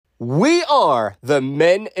We are the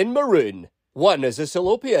Men in Maroon. One is a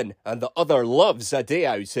Salopian and the other loves a day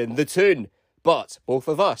out in the Toon. But both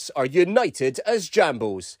of us are united as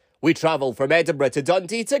Jambos. We travel from Edinburgh to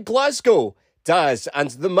Dundee to Glasgow. Daz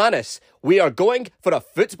and the Manus, we are going for a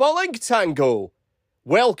footballing tango.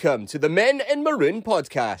 Welcome to the Men in Maroon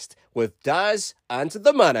podcast with Daz and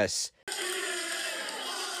the Manus.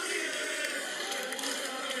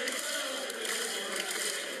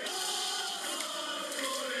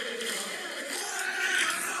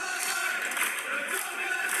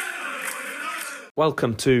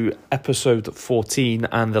 Welcome to episode 14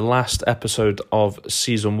 and the last episode of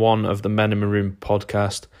season 1 of the Men in Maroon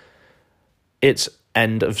podcast. It's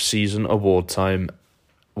end of season award time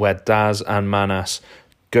where Daz and Manas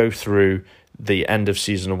go through the end of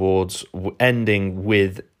season awards, ending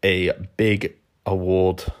with a big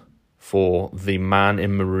award for the Man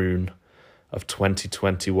in Maroon of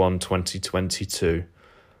 2021-2022.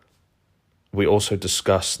 We also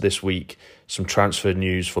discuss this week some transfer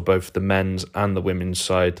news for both the men's and the women's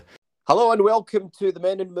side. Hello and welcome to the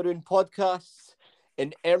Men in Maroon podcast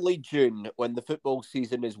in early June when the football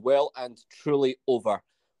season is well and truly over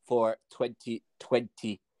for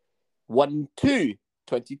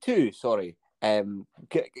 2022, sorry.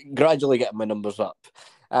 Gradually getting my numbers up.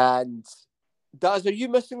 And Daz, are you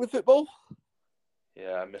missing the football?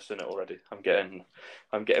 Yeah, I'm missing it already. I'm getting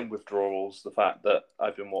withdrawals. The fact that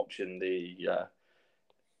I've been watching the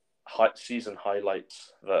season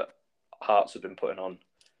highlights that Hearts have been putting on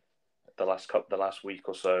the last week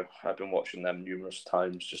or so. I've been watching them numerous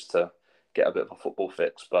times just to get a bit of a football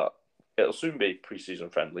fix. But it'll soon be pre-season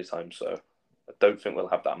friendly time, so I don't think we'll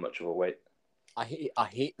have that much of a wait. I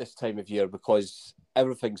hate this time of year because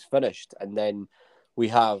everything's finished and then we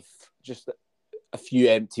have just a few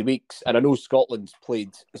empty weeks. And I know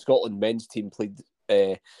the Scotland men's team played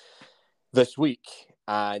this week,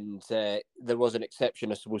 and there was an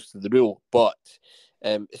exception, I suppose, to the rule, but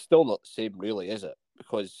it's still not the same, really, is it?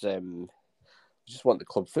 Because we just want the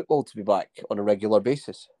club football to be back on a regular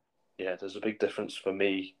basis. Yeah, there's a big difference for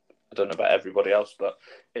me. I don't know about everybody else, but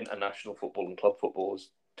international football and club football is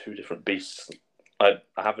two different beasts. I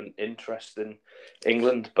have an interest in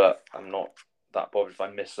England, but I'm not that bothered if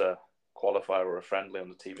I miss a qualifier or a friendly on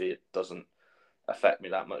the TV. It doesn't affect me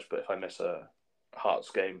that much, but if I miss a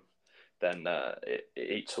Hearts game, then it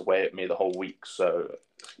eats away at me the whole week. So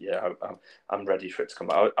yeah, I'm ready for it to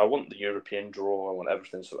come out. I want the European draw. I want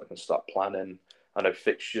everything so I can start planning. I know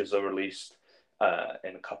fixtures are released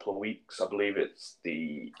in a couple of weeks. I believe it's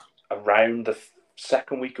around the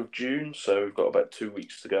second week of June, so we've got about 2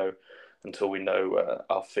 weeks to go until we know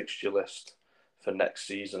our fixture list for next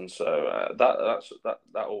season. So that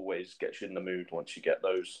always gets you in the mood once you get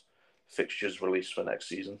those fixtures released for next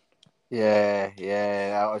season. Yeah,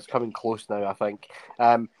 it's coming close now, I think.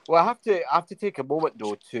 Well, I have to take a moment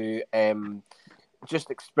though to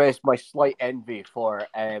just express my slight envy for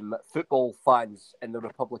football fans in the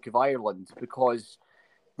Republic of Ireland because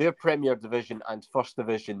their Premier Division and First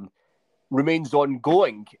Division remains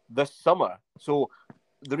ongoing this summer. So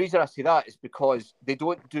the reason I say that is because they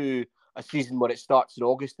don't do a season where it starts in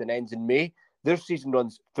August and ends in May. Their season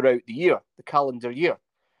runs throughout the year, the calendar year.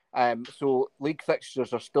 So league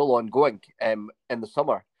fixtures are still ongoing in the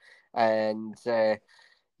summer, and that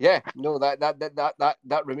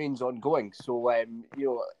remains ongoing. So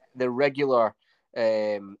the regular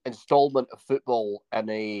instalment of football on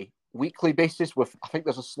a weekly basis, with I think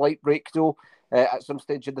there's a slight break though at some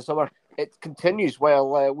stage in the summer. It continues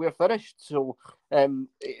while we're finished. So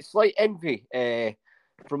slight envy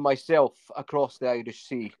from myself across the Irish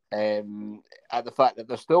Sea at the fact that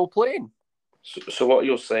they're still playing. So what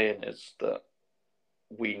you're saying is that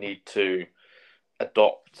we need to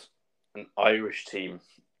adopt an Irish team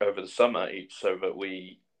over the summer each so that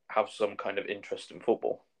we have some kind of interest in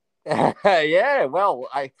football. Yeah, well,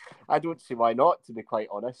 I don't see why not, to be quite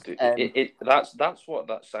honest. That's what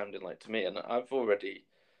that sounded like to me, and I'm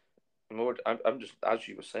just, as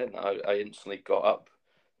you were saying, I instantly got up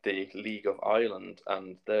the League of Ireland,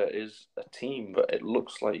 and there is a team, but it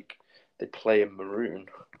looks like they play in maroon.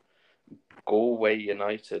 Galway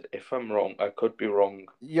United. If I'm wrong, I could be wrong.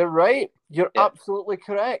 You're right. You're absolutely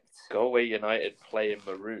correct. Galway United play in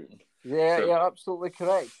maroon. Yeah, so you're absolutely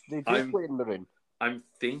correct. They do play in maroon. I'm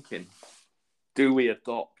thinking, do we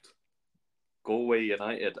adopt Galway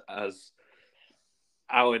United as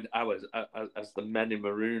as the Men in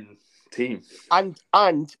Maroon team? And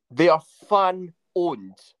they are fan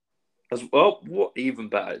owned. As well, what even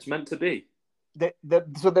better? It's meant to be.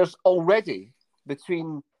 So there's already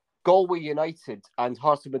between Galway United and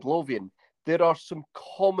Hearts of Midlothian, there are some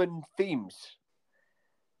common themes.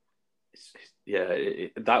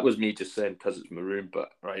 that was me just saying because it's maroon,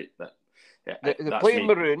 but right, They that's play in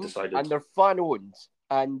me maroon, decided. and they're fan owned,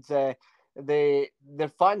 and their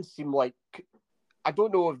fans seem like, I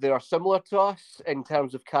don't know if they are similar to us in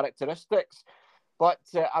terms of characteristics, but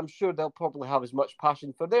I'm sure they'll probably have as much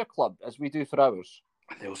passion for their club as we do for ours.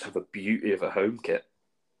 And they also have a beauty of a home kit.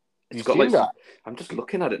 You've seen that? I'm just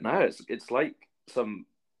looking at it now. It's like some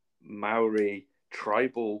Maori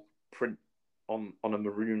tribal print on a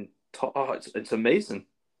maroon top. Oh, it's amazing.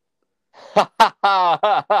 Don't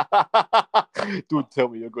tell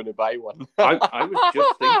me you're going to buy one. I was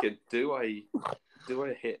just thinking, do I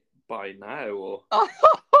hit buy now or?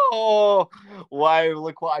 Oh wow!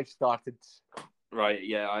 Look what I've started. Right,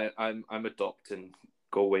 yeah, I'm adopting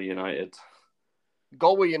Galway United.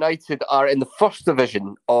 Galway United are in the first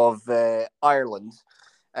division of Ireland,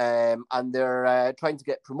 and they're trying to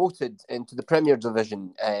get promoted into the Premier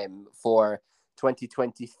Division for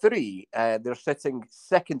 2023. They're sitting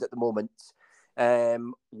second at the moment,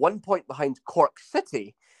 1 point behind Cork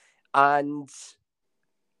City. And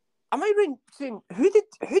am I right in saying who did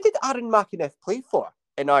Aaron McEneff play for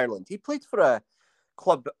in Ireland? He played for a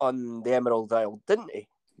club on the Emerald Isle, didn't he?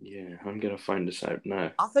 Yeah, I'm going to find this out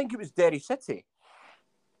now. I think it was Derry City.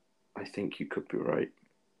 I think you could be right.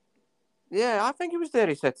 Yeah, I think it was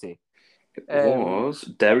Derry City. It was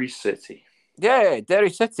Derry City. Yeah, Derry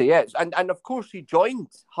City, yes. And of course he joined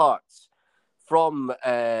Hearts from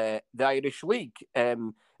the Irish League.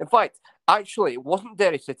 In fact, actually, it wasn't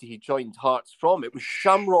Derry City he joined Hearts from. It was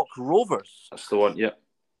Shamrock Rovers. That's the one, yeah.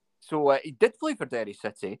 So he did play for Derry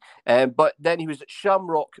City, but then he was at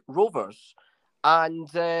Shamrock Rovers, and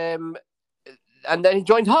then he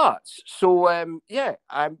joined Hearts. So,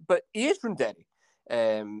 but he is from Derry.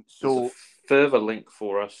 So there's a further link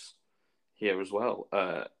for us here as well.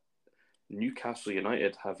 Newcastle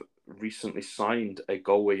United have recently signed a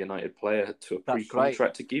Galway United player to a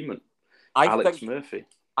pre-contract agreement. Alex Murphy.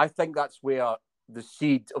 I think that's where the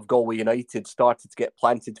seed of Galway United started to get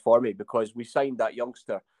planted for me, because we signed that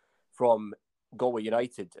youngster from Galway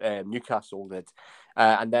United, Newcastle did.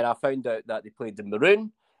 And then I found out that they played in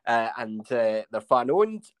Maroon and they're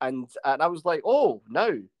fan-owned. And I was like, oh,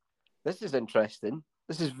 no, this is interesting.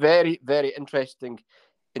 This is very, very interesting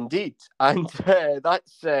indeed. And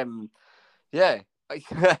that's,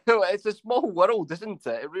 it's a small world, isn't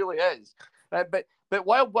it? It really is. But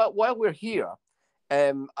while we're here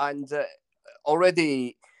and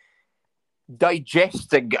already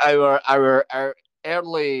digesting our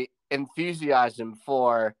early enthusiasm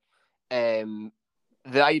for the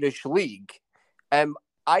Irish League,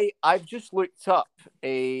 I've just looked up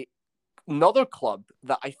another club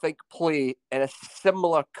that I think play in a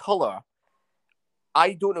similar colour.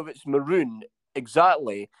 I don't know if it's maroon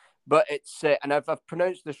exactly, but it's and if I've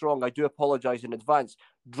pronounced this wrong, I do apologise in advance.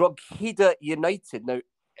 Drogheda United. Now,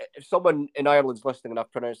 if someone in Ireland's listening and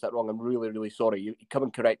I've pronounced that wrong, I'm really, really sorry. You come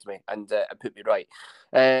and correct me and put me right.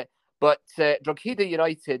 But Drogheda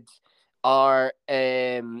United are,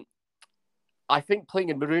 I think, playing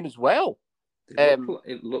in maroon as well.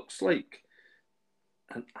 It looks like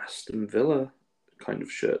an Aston Villa kind of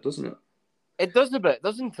shirt, doesn't it? It does a bit,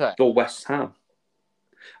 doesn't it? Or West Ham.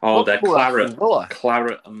 Oh, they're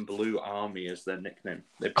Claret and Blue Army is their nickname.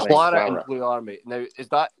 Claret and Blue Army. Now, is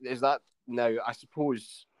that now? I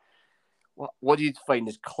suppose. What do you find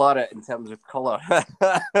as claret in terms of colour?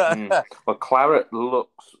 Well, claret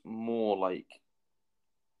looks more like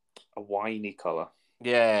a winey colour.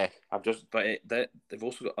 Yeah, they've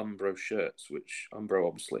also got Umbro shirts, which Umbro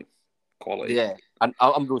obviously quality. Yeah, and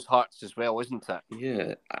Umbro's Hearts as well, isn't it?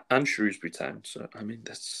 Yeah, and Shrewsbury Town. So I mean,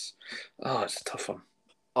 it's a tough one.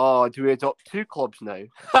 Oh, do we adopt two clubs now?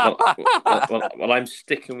 well, I'm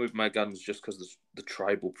sticking with my guns just because the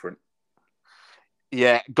tribal print.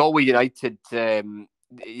 Yeah, Galway United. They're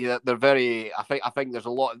very. I think there's a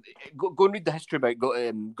lot. Go and read the history about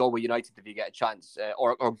Galway United if you get a chance,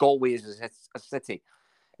 or Galway as a city.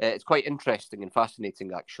 It's quite interesting and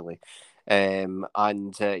fascinating, actually. How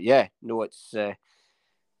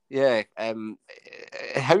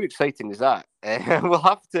exciting is that? We'll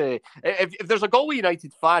have to. If there's a Galway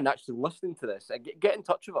United fan actually listening to this, get in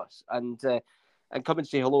touch with us and come and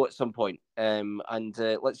say hello at some point. And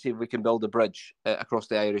let's see if we can build a bridge across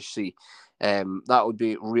the Irish Sea. That would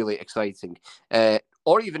be really exciting.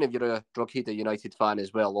 Or even if you're a Drogheda United fan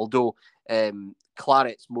as well, although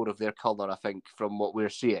claret's more of their colour, I think, from what we're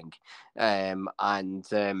seeing.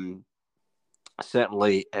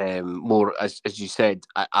 Certainly more, as you said,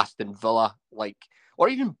 Aston Villa, or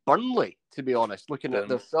even Burnley, to be honest. Looking at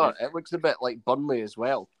their shirt, it looks a bit like Burnley as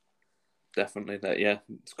well. Definitely that, yeah.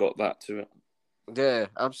 It's got that to it. Yeah,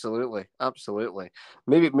 absolutely, absolutely.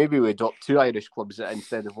 Maybe we adopt two Irish clubs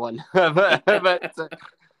instead of one. but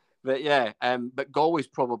yeah, but Galway's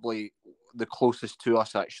probably the closest to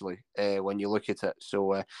us actually when you look at it.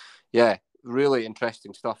 So yeah, really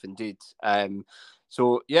interesting stuff indeed.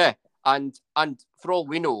 So yeah, and for all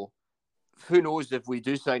we know, who knows if we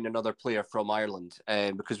do sign another player from Ireland?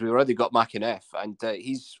 Because we already got McInnes, and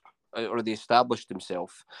he's already established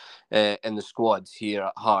himself in the squad here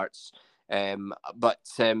at Hearts. But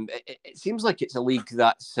it seems like it's a league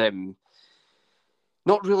that's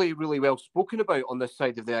not really well spoken about on this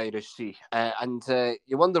side of the Irish Sea, and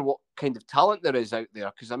you wonder what kind of talent there is out there.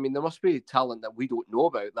 Because I mean, there must be talent that we don't know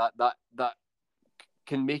about that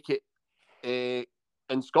can make it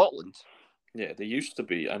in Scotland. Yeah, there used to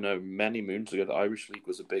be. I know many moons ago, the Irish League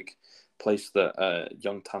was a big place that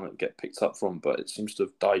young talent get picked up from, but it seems to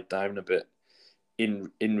have died down a bit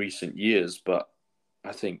in recent years. But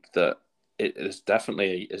I think that it is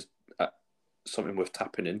definitely something worth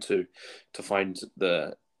tapping into to find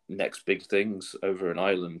the next big things over in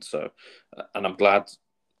Ireland. So, and I'm glad,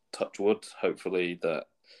 touch wood, hopefully that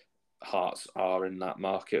Hearts are in that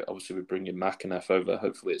market. Obviously, we're bringing McInnes over.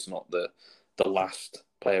 Hopefully, it's not the last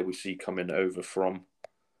player we see coming over from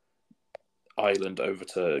Ireland over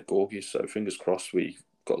to Gorgie. So, fingers crossed, we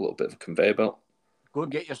got a little bit of a conveyor belt. Go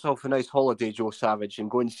and get yourself a nice holiday, Joe Savage,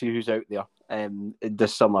 and go and see who's out there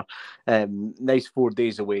this summer. Nice 4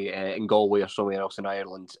 days away in Galway or somewhere else in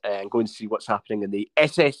Ireland, and go and see what's happening in the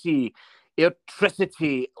SSE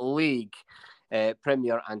Airtricity League,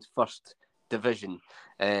 Premier and First Division.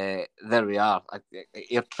 There we are,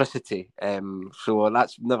 Airtricity. So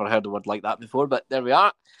that's never heard a word like that before, but there we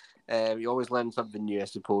are. You always learn something new, I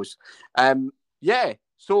suppose. Yeah,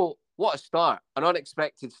 so what a start. An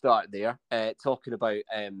unexpected start there, talking about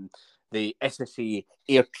the SSE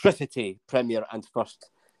Airtricity Premier and First.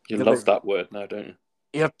 You love that word now, don't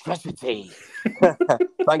you? Airtricity.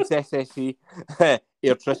 Thanks, SSE.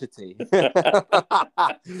 Airtricity.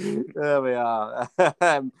 There we are.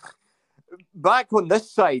 Back on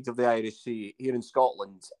this side of the Irish Sea, here in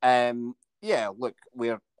Scotland, yeah, look,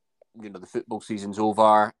 the football season's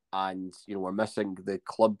over and, we're missing the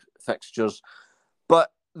club fixtures.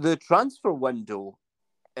 But the transfer window,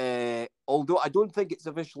 although I don't think it's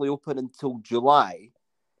officially open until July,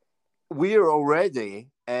 we're already.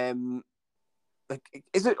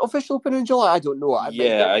 Is it officially open in July? I don't know.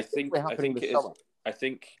 Yeah, I think it is. I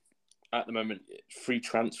think at the moment, free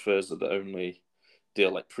transfers are the only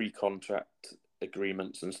deal, like pre-contract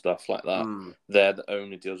agreements and stuff like that. They're the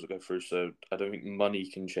only deals that go through. So I don't think money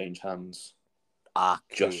can change hands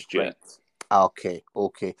just yet. Okay.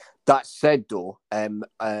 That said, though,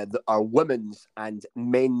 our women's and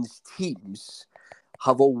men's teams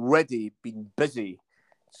have already been busy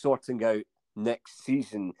sorting out next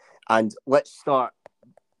season. And let's start,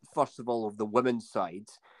 first of all, of the women's side,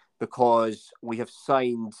 because we have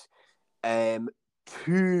signed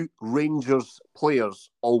 2 Rangers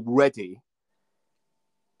players already.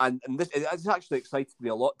 And this it's actually excited me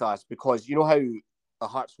a lot, Daz, because you know how the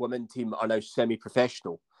Hearts women team are now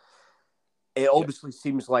semi-professional? It obviously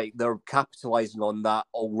seems like they're capitalising on that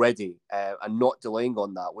already and not delaying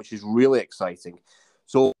on that, which is really exciting.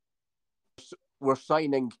 So we're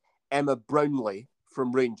signing Emma Brownlee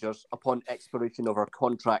from Rangers upon expiration of her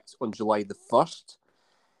contract on July the 1st.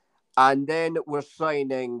 And then we're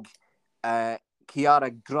signing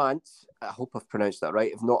Kiara Grant. I hope I've pronounced that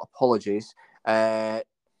right. If not, apologies.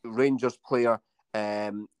 Rangers player.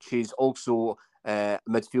 She's also a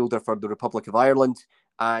midfielder for the Republic of Ireland.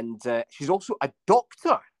 And she's also a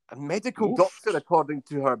doctor, a medical doctor, according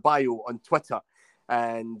to her bio on Twitter.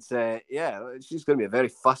 And she's going to be a very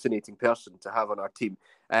fascinating person to have on our team.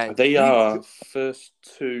 And they are first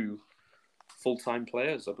 2 full-time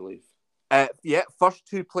players, I believe. First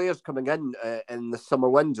 2 players coming in the summer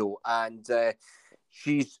window. And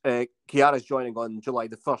Kiara's joining on July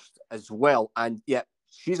the 1st as well. And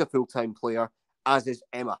she's a full-time player, as is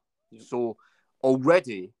Emma. Yep. So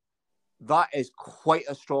already, that is quite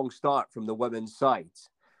a strong start from the women's side.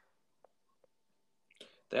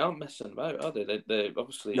 They aren't messing about, are they? They've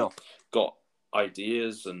obviously got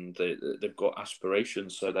ideas and they've got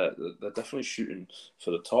aspirations, so they're definitely shooting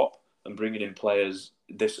for the top and bringing in players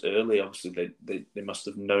this early. Obviously, they must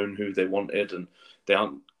have known who they wanted, and they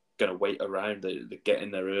aren't going to wait around. They get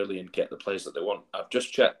in there early and get the players that they want. I've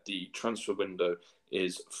just checked. The transfer window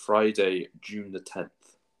is Friday, June the 10th.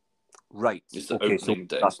 Right. It's the opening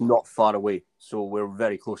day. That's not far away. So we're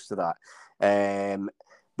very close to that.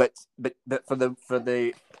 But for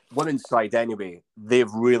the women's side anyway,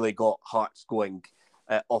 they've really got Hearts going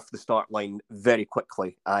off the start line very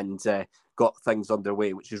quickly and got things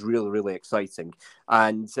underway, which is really, really exciting.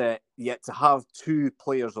 And yet to have two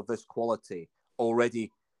players of this quality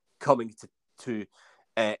already coming to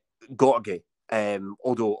Gauthegay,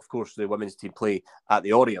 although, of course, the women's team play at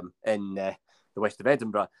the Oriam in the west of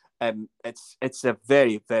Edinburgh, it's a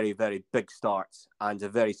very, very, very big start and a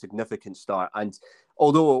very significant start. And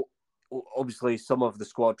although obviously some of the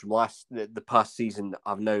squad from the past season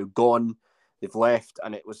have now gone, they've left,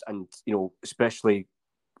 and especially,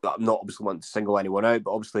 I'm not obviously wanting to single anyone out,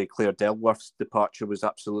 but obviously Claire Delworth's departure was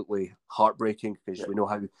absolutely heartbreaking because we know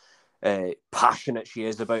how passionate she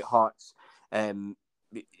is about Hearts. At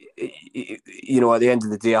the end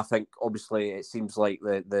of the day, I think obviously it seems like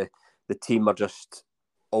the team are just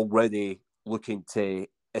already looking to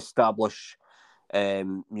establish,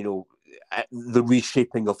 the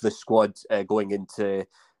reshaping of the squad going into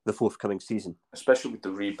the forthcoming season, especially with the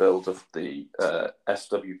rebuild of the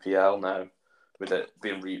SWPL now, with it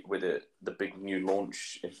being the big new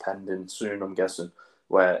launch impending soon. I'm guessing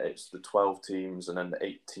where it's the 12 teams and then the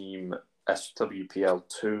 8-team SWPL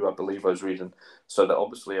 2, I believe I was reading. So they're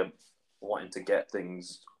obviously wanting to get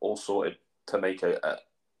things all sorted to make a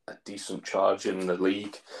decent charge in the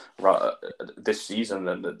league this season,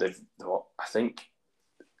 and they've, I think,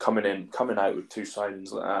 coming out with 2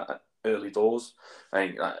 signings at early doors. I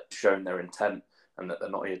think that showing their intent and that they're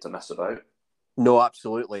not here to mess about. No,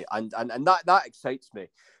 absolutely, and that excites me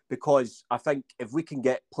because I think if we can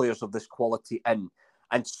get players of this quality in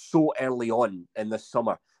and so early on in this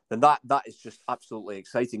summer, then that is just absolutely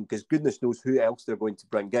exciting because goodness knows who else they're going to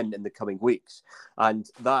bring in the coming weeks, and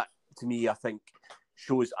that to me I think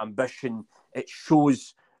shows ambition. It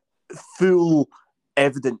shows full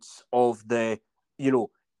evidence of the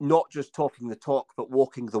not just talking the talk, but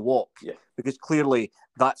walking the walk. Yeah. Because clearly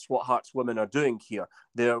that's what Hearts women are doing here.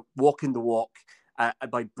 They're walking the walk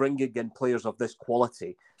by bringing in players of this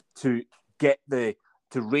quality to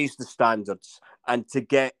raise the standards and to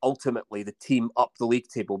get ultimately the team up the league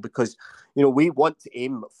table. Because, we want to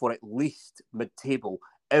aim for at least mid-table,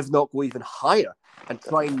 if not go even higher, and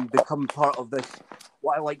try and become part of this,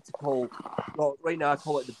 what I like to call, well, right now I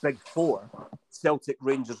call it the Big Four: Celtic,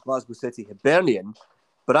 Rangers, Glasgow City, Hibernian.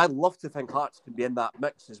 But I'd love to think Hearts can be in that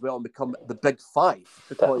mix as well and become the Big Five,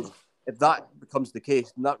 because if that becomes the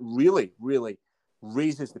case, then that really, really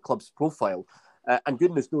raises the club's profile. And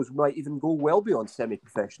goodness knows, we might even go well beyond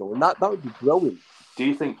semi-professional, and that would be brilliant. Do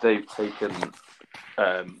you think they've taken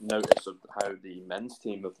notice of how the men's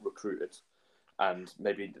team have recruited, and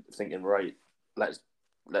maybe thinking, right, let's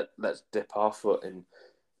dip our foot in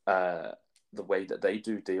the way that they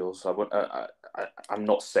do deals? I'm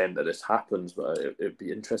not saying that this happens, but it'd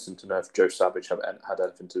be interesting to know if Joe Savage had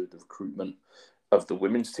anything to do with the recruitment of the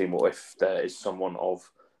women's team, or if there is someone of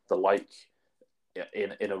the like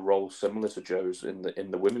in a role similar to Joe's in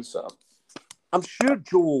the women's setup. I'm sure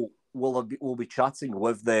Joe will be chatting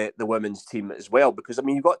with the women's team as well, because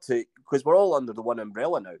because we're all under the one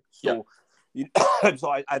umbrella now. So,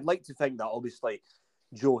 so I'd like to think that obviously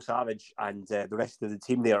Joe Savage and the rest of the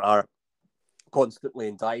team there are constantly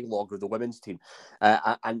in dialogue with the women's team,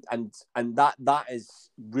 and that is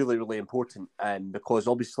really, really important, because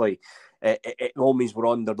obviously it all means we're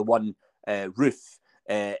under the one roof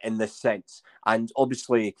in this sense, and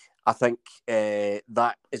obviously I think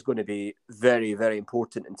that is going to be very, very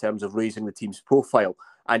important in terms of raising the team's profile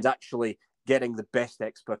and actually getting the best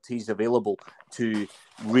expertise available to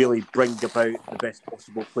really bring about the best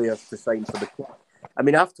possible players to sign for the club. I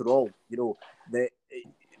mean, after all,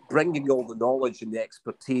 bringing all the knowledge and the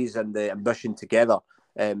expertise and the ambition together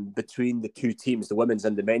between the two teams, the women's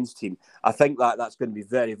and the men's team, I think that's going to be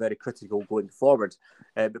very, very critical going forward,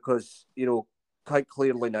 because, quite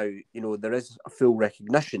clearly now, there is a full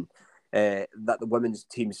recognition that the women's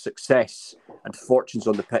team's success and fortunes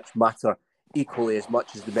on the pitch matter equally as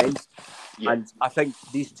much as the men's. Yeah. And I think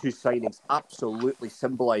these two signings absolutely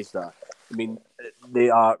symbolise that. I mean, they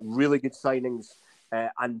are really good signings.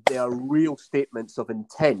 And they are real statements of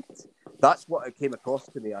intent. That's what it came across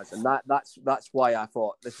to me as, and that's why I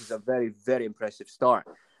thought this is a very, very impressive start,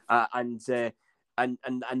 and that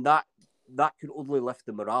could only lift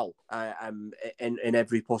the morale in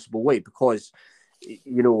every possible way, because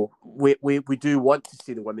we do want to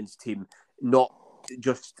see the women's team not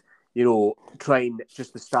just try and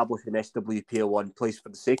just establish an SWPL one place for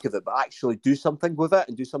the sake of it, but actually do something with it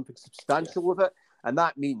and do something substantial with it, and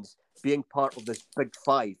that means being part of this Big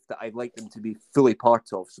Five that I'd like them to be fully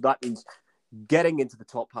part of. So that means getting into the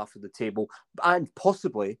top half of the table and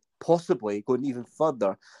possibly going even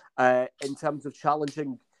further in terms of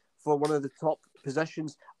challenging for one of the top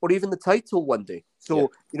positions, or even the title one day.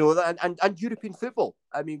 So, and European football.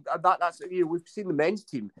 I mean, that's we've seen the men's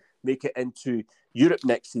team make it into Europe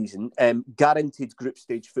next season, guaranteed group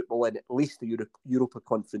stage football in at least the Europa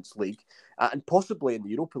Conference League, and possibly in the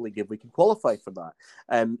Europa League if we can qualify for that.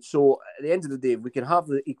 So at the end of the day, if we can have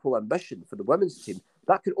the equal ambition for the women's team,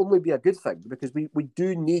 that could only be a good thing, because we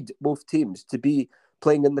do need both teams to be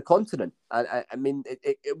playing in the continent. I mean,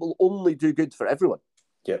 it will only do good for everyone.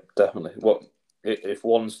 Yeah, definitely. If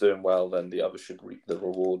one's doing well, then the other should reap the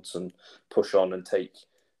rewards and push on and take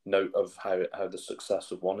note of how the success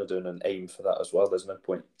of one are doing and aim for that as well.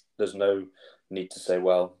 There's no need to say,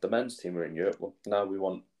 well, the men's team are in Europe. Well, now we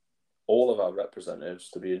want all of our representatives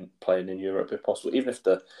to be playing in Europe if possible. Even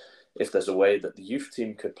if there's a way that the youth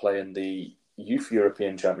team could play in the Youth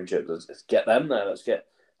European Championship, let's get them there. Let's get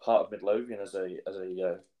Heart of Midlothian as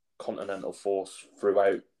a continental force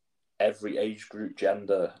throughout every age group,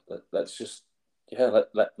 gender. Let's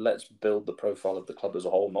build the profile of the club as a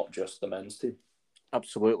whole, not just the men's team.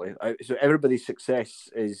 Absolutely. So everybody's success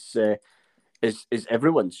is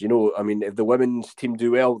everyone's. I mean, if the women's team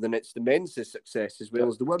do well, then it's the men's success as well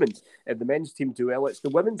as the women's. If the men's team do well, it's the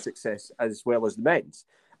women's success as well as the men's.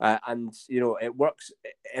 And it works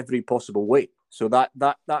every possible way. So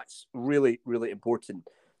that's really, really important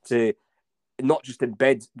to not just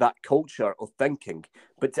embed that culture of thinking,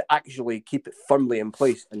 but to actually keep it firmly in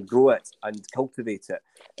place and grow it and cultivate it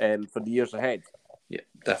for the years ahead. Yeah,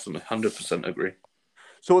 definitely, 100% agree.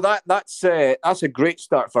 So that's a great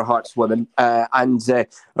start for Hearts women, and a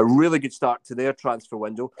really good start to their transfer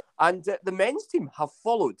window. And the men's team have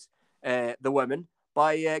followed the women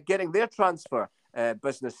by getting their transfer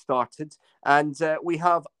business started. And we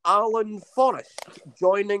have Alan Forrest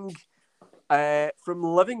joining from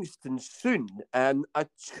Livingston soon, a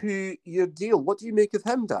 2-year deal. What do you make of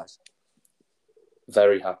him, Daz?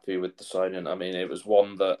 Very happy with the signing. I mean, it was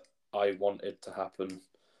one that I wanted to happen.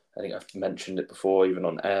 I think I've mentioned it before, even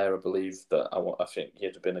on air, I believe, that I think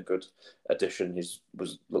he'd have been a good addition. He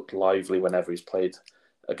looked lively whenever he's played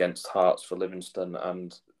against Hearts for Livingston,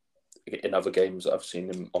 and in other games that I've seen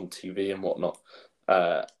him on TV and whatnot.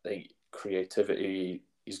 I think creativity,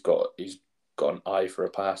 he's got an eye for a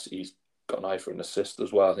pass, he's got an eye for an assist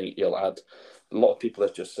as well. I think he'll add. A lot of people are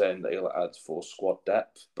just saying that he'll add for squad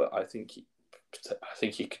depth, but I think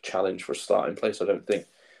he could challenge for a starting place. I don't think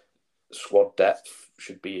squad depth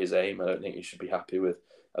should be his aim. I don't think he should be happy with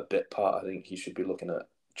a bit part. I think he should be looking at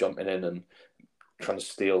jumping in and trying to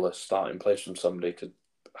steal a starting place from somebody.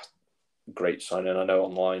 Great signing. I know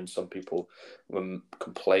online some people were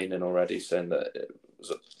complaining already, saying that it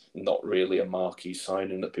was not really a marquee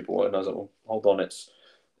signing that people wanted. And I was like, well, hold on, it's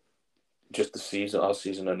just the season. Our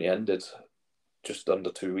season only ended just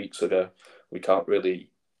under 2 weeks ago. We can't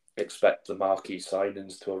really expect the marquee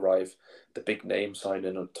signings to arrive, the big name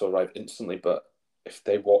signing to arrive instantly. But if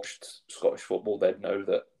they watched Scottish football, they'd know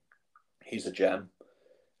that he's a gem.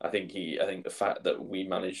 I think the fact that we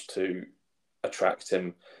managed to attract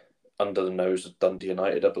him under the nose of Dundee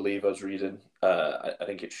United, I believe I was reading, I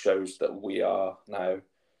think it shows that we are now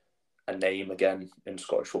a name again in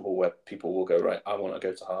Scottish football where people will go, right, I want to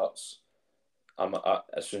go to Hearts.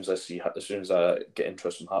 As soon as I get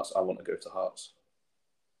interest from Hearts, I want to go to Hearts.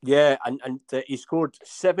 Yeah, and he scored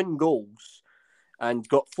 7 goals and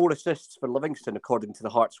got 4 assists for Livingston, according to the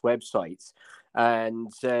Hearts website.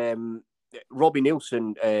 And Robbie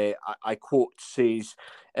Neilson, I quote, says,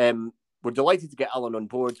 we're delighted to get Alan on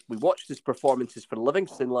board. We watched his performances for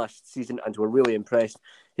Livingston last season and were really impressed.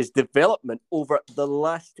 His development over the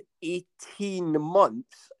last 18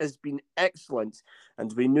 months has been excellent,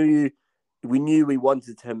 and we knew we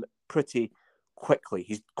wanted him pretty quickly.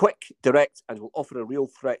 He's quick, direct, and will offer a real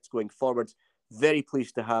threat going forward. Very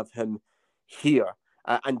pleased to have him here.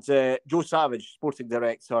 And Joe Savage, sporting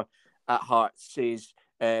director at Hearts, says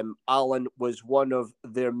Alan was one of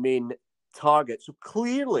their main targets. So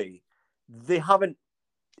clearly, they haven't,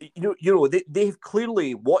 they've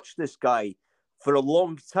clearly watched this guy for a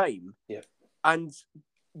long time, and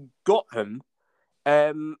got him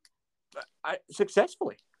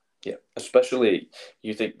successfully. Yeah, especially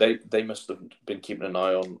you think they must have been keeping an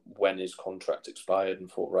eye on when his contract expired and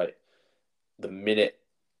thought, right, the minute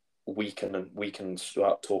we can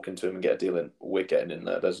start talking to him and get a deal in, we're getting in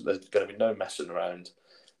there. There's going to be no messing around.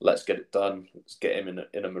 Let's get it done. Let's get him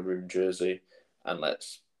in a maroon jersey, and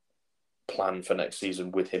let's plan for next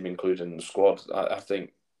season with him included in the squad. I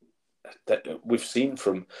think that we've seen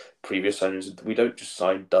from previous signings, we don't just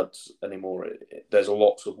sign duds anymore. There's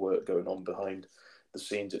lots of work going on behind the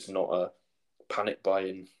scenes. It's not a panic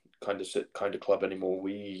buying kind of club anymore.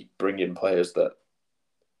 We bring in players that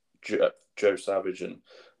Joe Savage and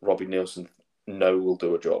Robbie Neilson know will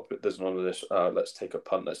do a job. There's none of this, let's take a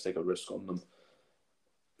punt, let's take a risk on them.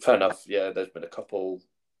 Fair enough, yeah, there's been a couple,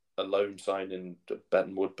 a loan signing,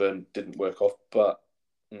 Benton Woodburn didn't work off, but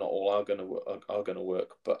not all are going to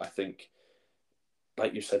work. But I think,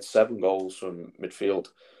 like you said, 7 goals from midfield,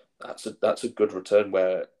 that's a good return,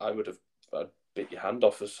 where I'd bit your hand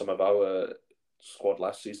off as some of our squad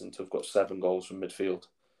last season to have got 7 goals from midfield.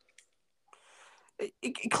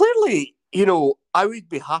 Clearly, I would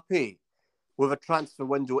be happy with a transfer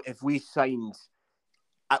window if we signed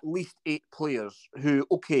at least 8 players who,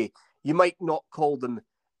 okay, you might not call them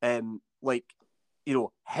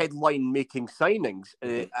headline-making signings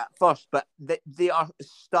at first, but they are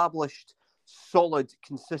established, solid,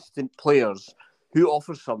 consistent players who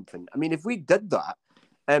offer something. I mean, if we did that,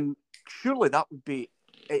 surely that would be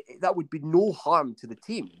no harm to the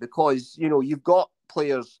team, because you've got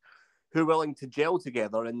players who are willing to gel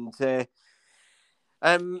together and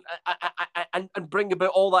bring about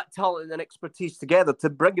all that talent and expertise together to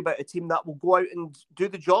bring about a team that will go out and do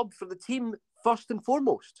the job for the team first and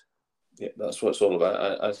foremost. Yeah, that's what it's all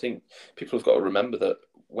about. I think people have got to remember that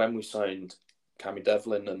when we signed Cammy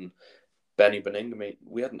Devlin and Benny Beningame,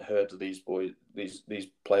 we hadn't heard of these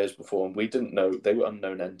players before, and we didn't know, they were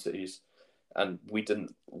unknown entities, and we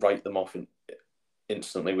didn't write them off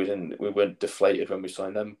instantly. We weren't deflated when we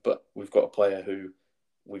signed them, but we've got a player who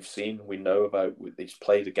we've seen, we know about, he's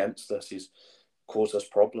played against us, he's caused us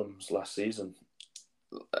problems last season.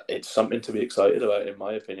 It's something to be excited about, in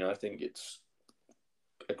my opinion. I think it's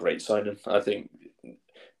a great signing. I think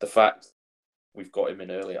the fact we've got him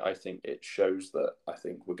in early, I think it shows that I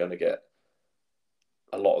think we're going to get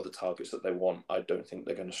a lot of the targets that they want. I don't think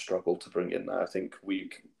they're going to struggle to bring in that. I think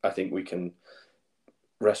we can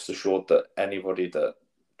rest assured that anybody that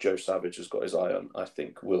Joe Savage has got his eye on, I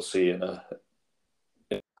think we'll see in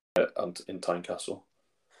Tynecastle.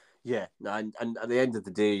 Yeah, and at the end of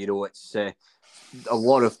the day, it's a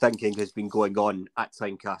lot of thinking has been going on at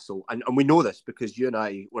Tynecastle, and we know this because you and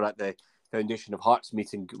I were at the Foundation of Hearts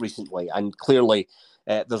meeting recently, and clearly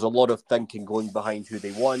there's a lot of thinking going behind who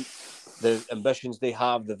they want, the ambitions they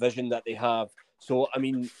have, the vision that they have. So, I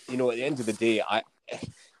mean, at the end of the day,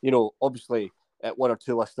 obviously one or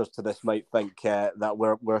two listeners to this might think that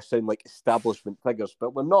we're sounding like establishment figures,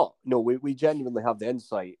 but we're not. No, we genuinely have the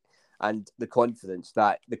insight and the confidence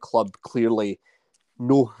that the club clearly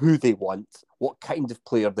know who they want, what kind of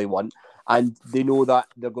player they want, and they know that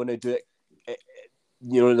they're going to do it.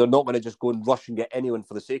 They're not going to just go and rush and get anyone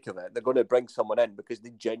for the sake of it. They're going to bring someone in because they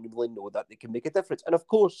genuinely know that they can make a difference. And of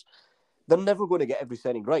course, they're never going to get every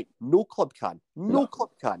signing right. No club can. No club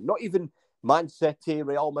can. Not even Man City,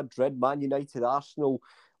 Real Madrid, Man United, Arsenal,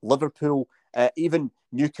 Liverpool, even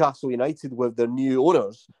Newcastle United with their new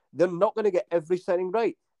owners. They're not going to get every signing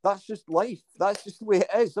right. That's just life. That's just the way it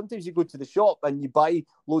is. Sometimes you go to the shop and you buy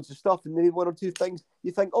loads of stuff, and maybe 1 or 2 things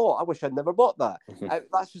you think, oh, I wish I'd never bought that.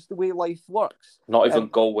 That's just the way life works. Not even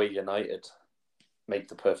Galway United make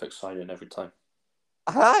the perfect signing every time.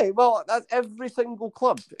 Hi, well, that's every single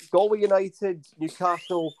club. Galway United,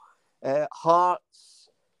 Newcastle, Hearts,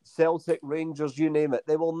 Celtic, Rangers, you name it.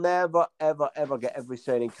 They will never, ever, ever get every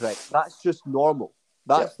signing correct. That's just normal.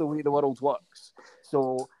 That's the way the world works.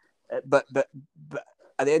 So, but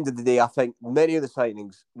at the end of the day, I think many of the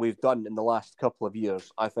signings we've done in the last couple of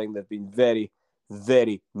years, I think they've been very,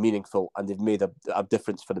 very meaningful, and they've made a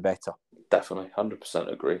difference for the better. Definitely,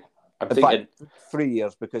 100% agree. In fact, 3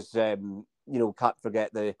 years, because can't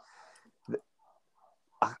forget the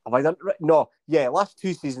have I done it? No, yeah, last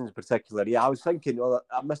 2 seasons in particular. Yeah, I was thinking,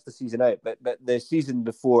 I missed the season out, but the season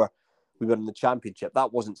before we were in the Championship,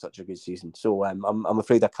 that wasn't such a good season. So I'm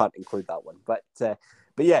afraid I can't include that one. But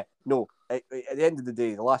yeah, no. At the end of the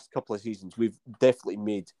day, the last couple of seasons, we've definitely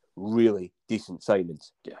made really decent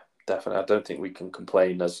signings. Yeah, definitely. I don't think we can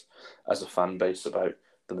complain as a fan base about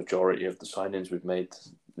the majority of the signings we've made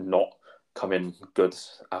not coming good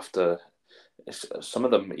after. Some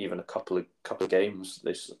of them, even a couple of games,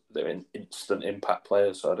 they're instant impact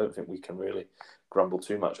players. So I don't think we can really grumble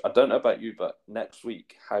too much. I don't know about you, but next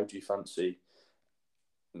week, how do you fancy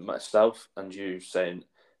myself and you saying?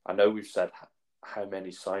 I know we've said how many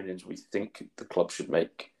signings we think the club should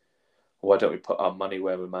make. Why don't we put our money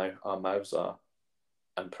where our mouths are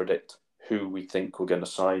and predict who we think we're going to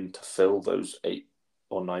sign to fill those 8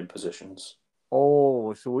 or 9 positions?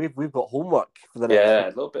 Oh, so we've got homework for the next. Yeah, a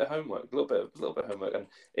little bit of homework, a little bit of homework, and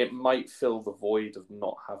it might fill the void of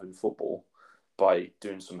not having football by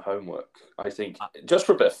doing some homework. I think just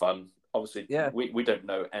for a bit of fun. Obviously, we don't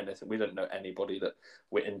know anything. We don't know anybody that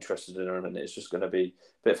we're interested in, and it's just going to be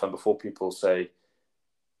a bit of fun before people say,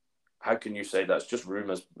 how can you say that's just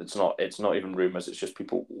rumours? It's not. It's not even rumours. It's just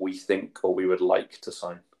people we think or we would like to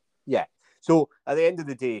sign. Yeah. So at the end of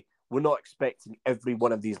the day, we're not expecting every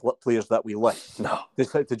one of these players that we list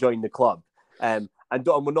to join the club. And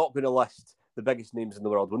we're not going to list the biggest names in the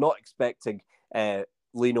world. We're not expecting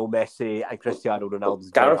Lionel Messi and Cristiano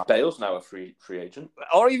Ronaldo. Gareth Bale's now a free agent.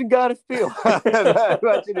 Or even Gareth Bale.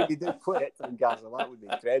 Imagine if he did play at Newcastle. That would be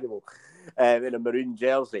incredible. In a maroon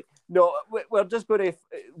jersey. No, we're just going to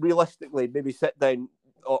realistically maybe sit down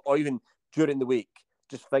or even during the week,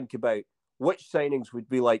 just think about which signings would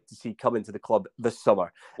we like to see come into the club this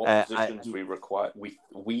summer. What positions we require,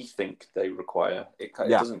 we think they require. It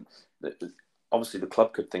doesn't. Obviously, the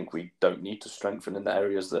club could think we don't need to strengthen in the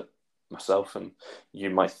areas that myself and you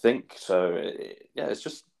might think. So, it's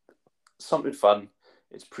just something fun.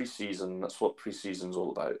 It's pre-season. That's what pre-season's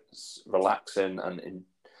all about. It's relaxing and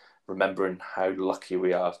remembering how lucky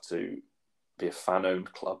we are to be a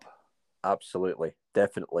fan-owned club. Absolutely.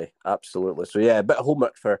 Definitely. Absolutely. So, a bit of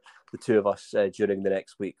homework for the two of us during the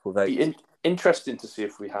next week. Without... Be interesting to see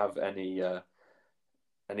if we have any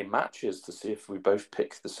matches to see if we both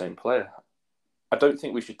pick the same player. I don't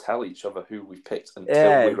think we should tell each other who we picked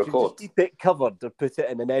until we record. Just keep it covered or put it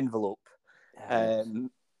in an envelope. And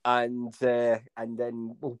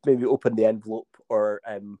then we'll maybe open the envelope or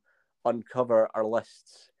uncover our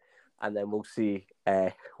lists, and then we'll see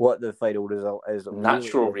what the final result is.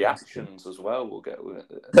 Natural reactions as well. We'll get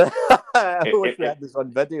with it. I wish we had this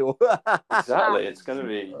on video. Exactly, it's going to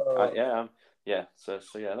be So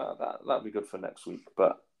that'll be good for next week.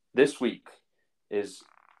 But this week is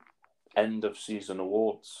end of season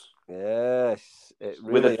awards. Yes, it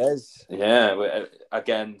really is. Yeah,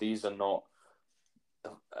 again, these are not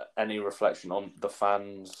any reflection on the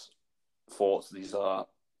fans' thoughts. These are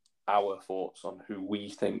our thoughts on who we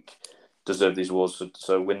think deserve these awards.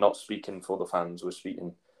 So we're not speaking for the fans. We're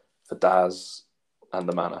speaking for Daz and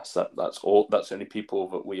the Manas. That's all. That's the only people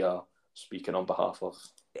that we are speaking on behalf of.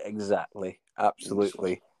 Exactly.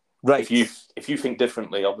 Absolutely. Right. If you think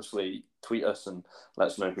differently, obviously tweet us and let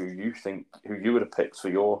us know who you would have picked for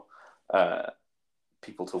your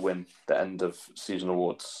people to win the end of season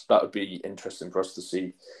awards. That would be interesting for us to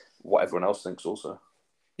see what everyone else thinks also.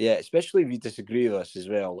 Yeah, especially if you disagree with us as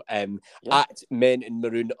well. At Men in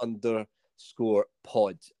Maroon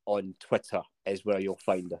 _pod on Twitter is where you'll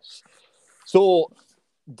find us. So,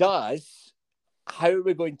 Daz, how are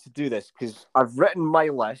we going to do this? Because I've written my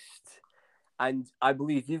list, and I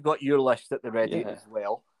believe you've got your list at the ready as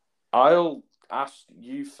well. I'll ask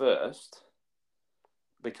you first,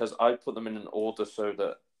 because I put them in an order so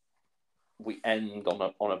that we end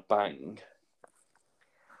on a bang.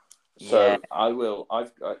 So I will.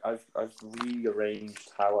 I've rearranged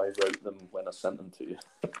how I wrote them when I sent them to you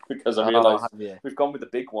because I realised we've gone with the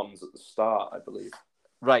big ones at the start, I believe.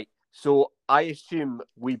 Right. So I assume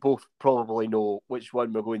we both probably know which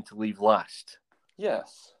one we're going to leave last.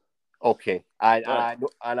 Yes. Okay. And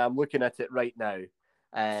I'm looking at it right now.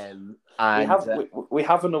 And we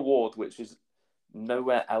have an award which is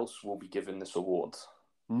nowhere else will be given this award.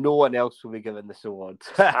 No one else will be given this award.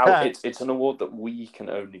 It's an award that we can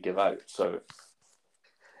only give out. So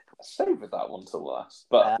save that one till last.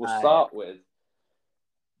 But we'll start with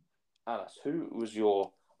Anas. Who was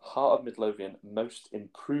your Heart of Midlothian most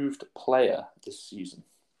improved player this season?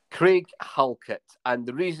 Craig Halkett. And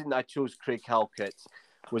the reason I chose Craig Halkett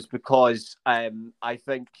was because I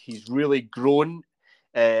think he's really grown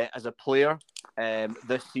as a player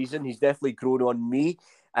this season. He's definitely grown on me.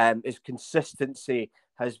 His consistency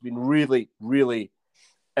has been really, really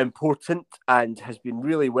important and has been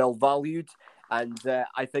really well valued. And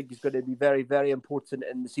I think he's going to be very, very important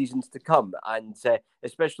in the seasons to come. And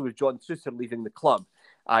especially with John Souter leaving the club,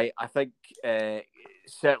 I think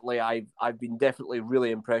certainly I've been definitely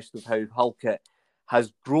really impressed with how Halkett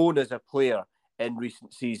has grown as a player in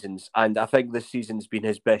recent seasons. And I think this season's been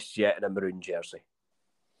his best yet in a maroon jersey.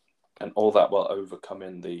 And all that while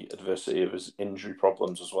overcoming the adversity of his injury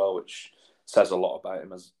problems as well, which says a lot about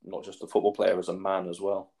him as not just a football player, as a man as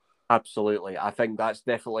well. Absolutely. I think that's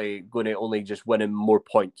definitely going to only just win him more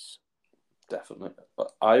points. Definitely.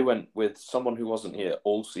 But I went with someone who wasn't here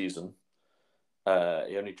all season.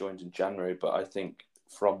 He only joined in January, but I think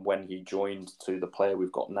from when he joined to the player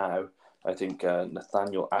we've got now, I think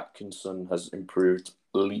Nathaniel Atkinson has improved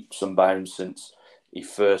leaps and bounds since he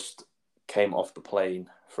first came off the plane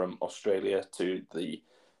from Australia to the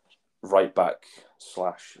right back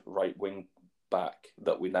 / right wing back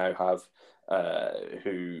that we now have,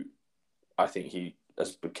 who I think he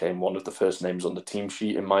has become one of the first names on the team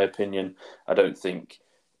sheet, in my opinion. I don't think,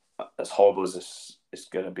 as horrible as this is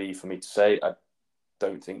going to be for me to say, I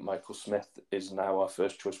don't think Michael Smith is now our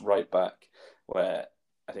first choice right back, where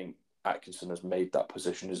I think Atkinson has made that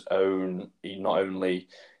position his own. He not only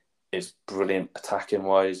is brilliant attacking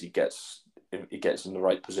wise, he gets in the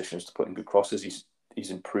right positions to put in good crosses.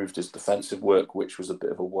 He's improved his defensive work, which was a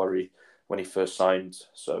bit of a worry when he first signed.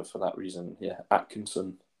 So for that reason, yeah,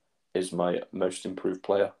 Atkinson is my most improved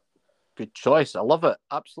player. Good choice. I love it.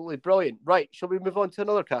 Absolutely brilliant. Right, shall we move on to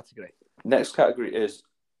another category? Next category is,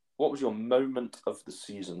 what was your moment of the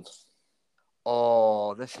season?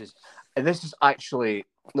 Oh, this is actually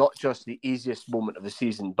not just the easiest moment of the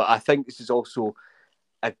season, but I think this is also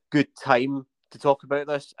a good time to talk about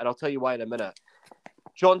this, and I'll tell you why in a minute.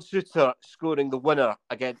 John Souttar scoring the winner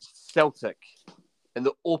against Celtic in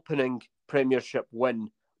the opening Premiership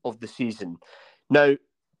win of the season. Now,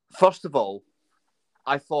 first of all,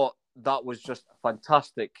 I thought that was just a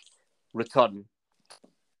fantastic return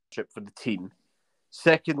for the team.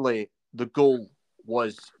 Secondly, the goal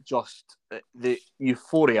was just the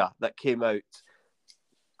euphoria that came out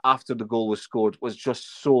after the goal was scored was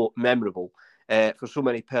just so memorable for so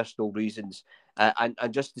many personal reasons, and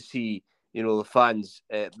just to see the fans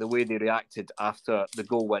the way they reacted after the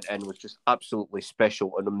goal went in was just absolutely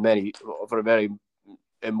special, and for very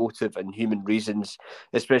emotive and human reasons,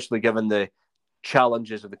 especially given the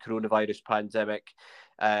challenges of the coronavirus pandemic.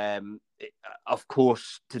 Of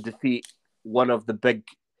course, to defeat one of the big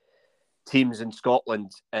teams in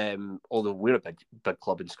Scotland, although we're a big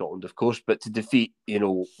club in Scotland, of course, but to defeat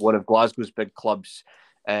one of Glasgow's big clubs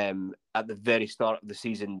at the very start of the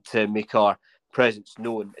season, to make our presence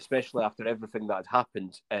known, especially after everything that had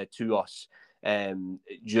happened to us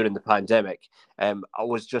during the pandemic, I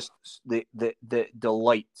was just the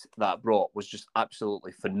delight that brought was just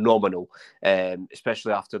absolutely phenomenal,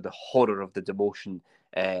 especially after the horror of the demotion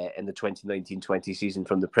in the 2019-20 season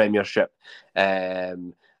from the Premiership.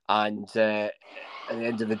 And at the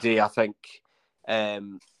end of the day, I think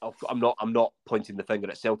I'm not pointing the finger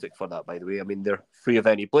at Celtic for that, by the way. I mean, they're free of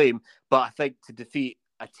any blame, but I think to defeat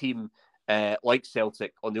a team like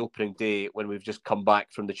Celtic on the opening day when we've just come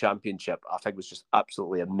back from the Championship, I think was just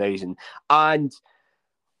absolutely amazing. And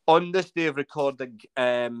on this day of recording,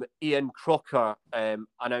 Ian Crocker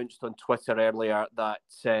announced on Twitter earlier that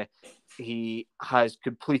he has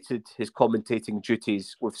completed his commentating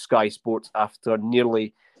duties with Sky Sports after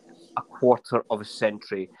nearly a quarter of a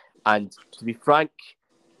century. And to be frank,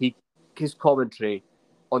 his commentary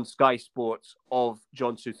on Sky Sports of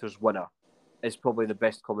John Souttar's winner is probably the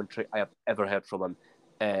best commentary I have ever heard from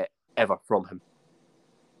him, ever from him.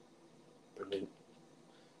 Brilliant.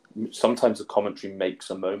 Sometimes the commentary makes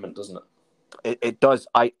a moment, doesn't it? It does.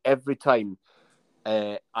 Every time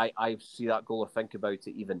I see that goal or think about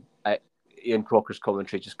it, even Ian Crocker's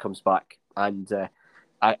commentary just comes back, and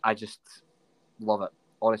I just love it.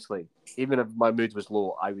 Honestly, even if my mood was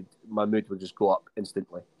low, my mood would just go up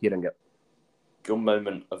instantly hearing it. Your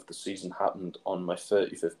moment of the season happened on my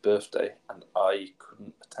 35th birthday, and I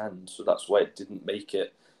couldn't attend, so that's why it didn't make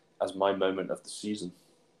it as my moment of the season.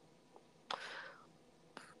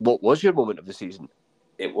 What was your moment of the season?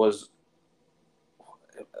 The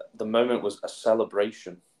moment was a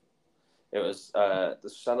celebration. It was the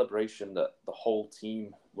celebration that the whole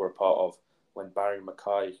team were a part of when Barry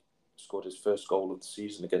Mackay scored his first goal of the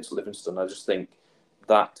season against Livingston. I just think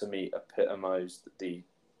that, to me, epitomised the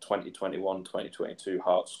 2021-2022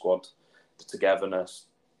 Hearts squad. The togetherness,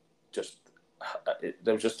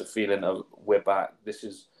 there was just a feeling of, we're back. This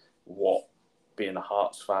is what being a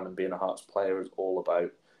Hearts fan and being a Hearts player is all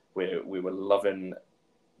about. We were loving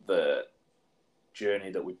the journey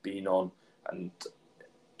that we've been on, and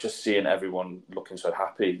just seeing everyone looking so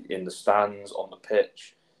happy in the stands, on the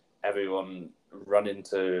pitch, everyone running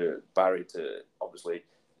to Barry to obviously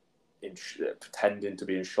pretending to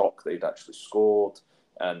be in shock that he'd actually scored,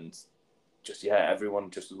 and just everyone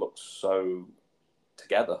just looked so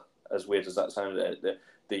together. As weird as that sounded,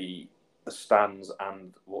 the stands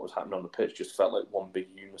and what was happening on the pitch just felt like one big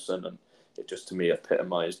unison, and it just, to me,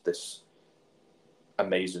 epitomised this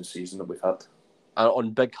amazing season that we've had. And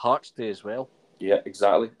on Big Hearts Day as well. Yeah,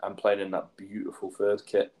 exactly. I'm playing in that beautiful third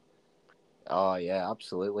kit. Oh, yeah,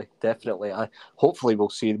 absolutely. Definitely. Hopefully we'll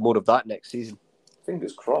see more of that next season.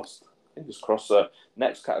 Fingers crossed. Fingers crossed.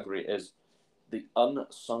 Next category is the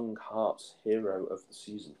unsung Hearts hero of the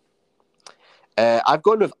season. I've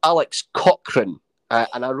gone with Alex Cochrane.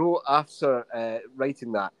 And I wrote after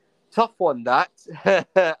writing that. Tough one, that.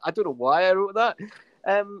 I don't know why I wrote that.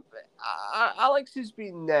 Alex has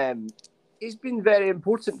been... he's been very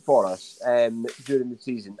important for us during the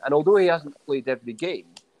season. And although he hasn't played every game,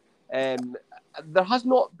 there has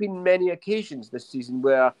not been many occasions this season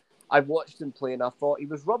where I've watched him play and I thought he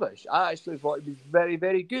was rubbish. I actually thought he was very,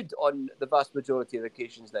 very good on the vast majority of the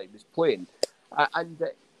occasions that he was playing.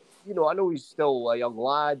 You know, I know he's still a young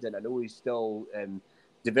lad and I know he's still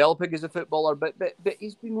developing as a footballer, but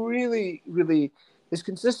he's been really, really, his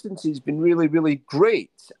consistency has been really, really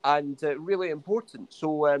great and really important.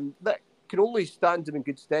 So that can only stand him in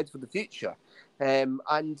good stead for the future.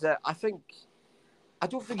 I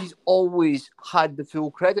don't think he's always had the full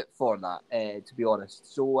credit for that, to be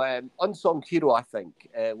honest. So, unsung hero, I think,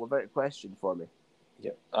 without a question for me.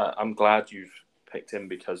 Yeah, I'm glad you've picked him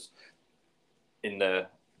because in the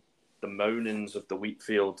moanings of the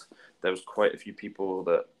Wheatfield, there was quite a few people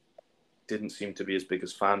that didn't seem to be as big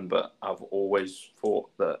as fan, but I've always thought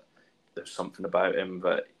that there's something about him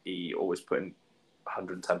that he always put in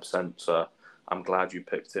 110%. So I'm glad you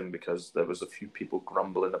picked him because there was a few people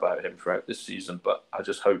grumbling about him throughout this season, but I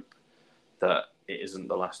just hope that it isn't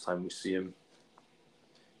the last time we see him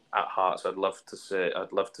at Hearts. I'd love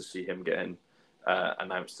to see him getting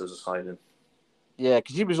announced as a signing. Yeah,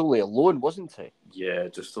 because he was only a loan, wasn't he? Yeah,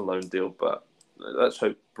 just a loan deal, but let's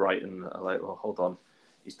hope Brighton are like, well, hold on,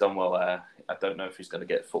 he's done well there. I don't know if he's going to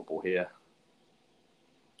get football here.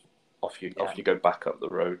 Off you go back up the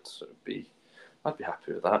road. So I'd be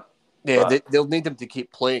happy with that. Yeah, they'll need him to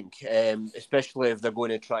keep playing, especially if they're going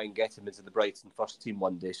to try and get him into the Brighton first team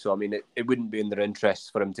one day. So, I mean, it wouldn't be in their interests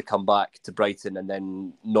for him to come back to Brighton and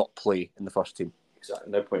then not play in the first team.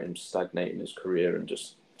 Exactly. No point in him stagnating his career and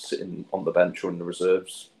just sitting on the bench or in the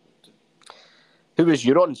reserves. Who was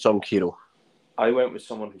your unsung hero? I went with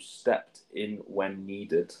someone who stepped in when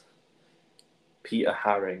needed. Peter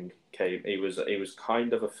Haring came. He was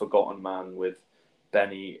kind of a forgotten man with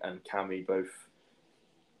Benny and Cammy both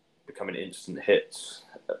becoming instant hits,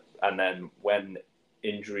 and then when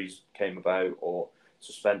injuries came about or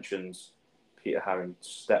suspensions, Peter Haring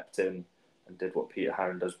stepped in and did what Peter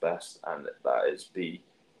Haring does best, and that is be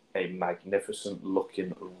a magnificent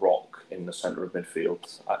looking rock in the centre of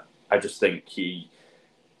midfield. I just think he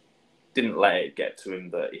didn't let it get to him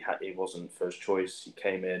that he wasn't first choice. He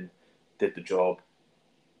came in, did the job,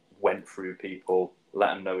 went through people,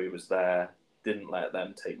 let them know he was there, didn't let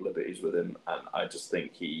them take liberties with him, and I just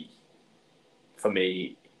think for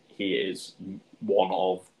me, he is one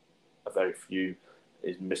of a very few.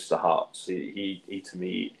 Is Mr. Hearts. He to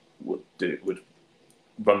me would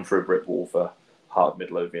run through a brick wall for Heart of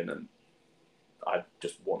Midlothian, and I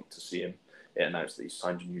just want to see him announce that he's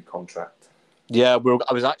signed a new contract. Yeah,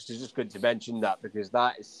 I was actually just going to mention that because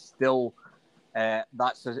that is still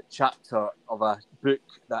that's a chapter of a book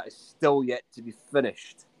that is still yet to be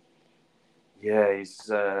finished. Yeah, he's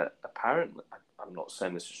apparently. I'm not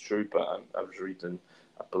saying this is true, but I was reading,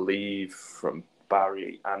 I believe, from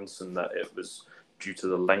Barry Anson that it was due to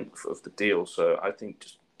the length of the deal. So I think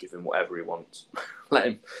just give him whatever he wants.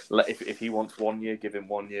 If he wants 1 year, give him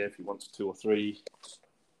 1 year. If he wants 2 or 3, just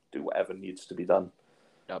do whatever needs to be done.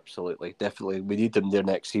 Absolutely, definitely. We need them there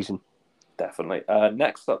next season. Definitely.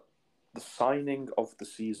 Next up, the signing of the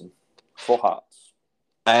season for Hearts.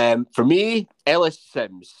 For me, Ellis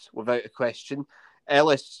Sims, without a question.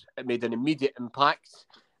 Ellis made an immediate impact,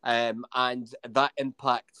 and that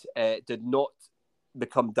impact did not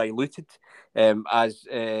become diluted as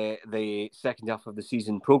the second half of the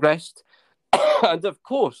season progressed. And of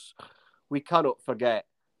course, we cannot forget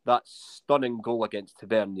that stunning goal against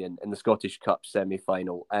Hibernian in the Scottish Cup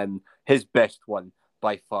semi-final, his best one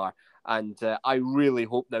by far. And I really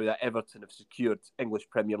hope now that Everton have secured English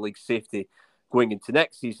Premier League safety going into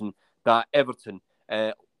next season, that Everton,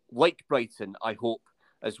 like Brighton, I hope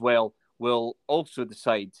as well, will also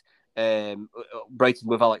decide, Brighton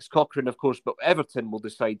with Alex Cochrane, of course, but Everton will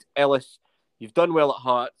decide, Ellis, you've done well at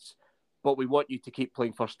Hearts, but we want you to keep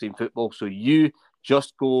playing first-team football, so you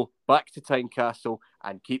just go back to Tynecastle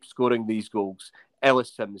and keep scoring these goals.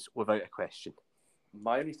 Ellis Sims, without a question.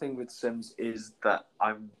 My only thing with Sims is that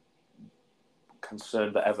I'm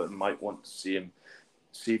concerned that Everton might want to see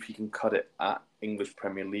if he can cut it at English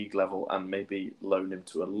Premier League level and maybe loan him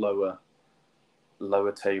to a lower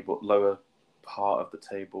part of the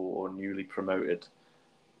table or newly promoted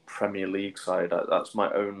Premier League side. That's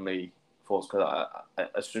my only thoughts, because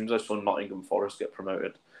as soon as I saw Nottingham Forest get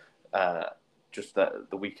promoted, just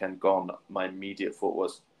the weekend gone, my immediate thought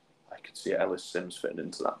was I could see Ellis Sims fitting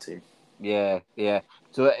into that team. Yeah.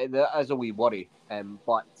 So that is a wee worry.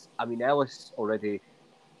 But, I mean, Ellis already...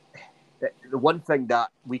 The one thing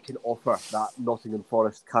that we can offer that Nottingham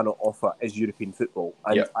Forest cannot offer is European football.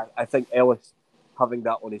 And yeah. I think Ellis having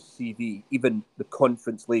that on his CV, even the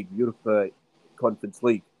Conference League, UEFA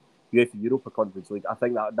Europa Conference League, I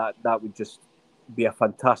think that would just be a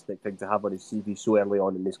fantastic thing to have on his CV so early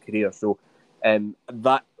on in his career. So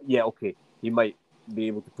He might be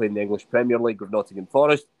able to play in the English Premier League with Nottingham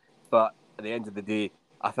Forest, but at the end of the day,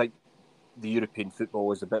 I think the European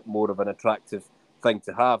football is a bit more of an attractive thing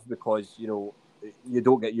to have because, you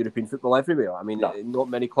don't get European football everywhere. I mean, not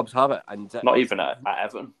many clubs have it. And not even at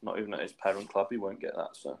Everton, not even at his parent club, he won't get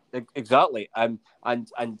that. So exactly. We're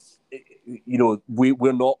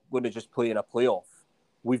not going to just play in a playoff.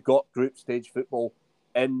 We've got group stage football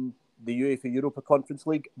in the UEFA Europa Conference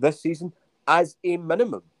League this season as a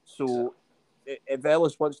minimum. So if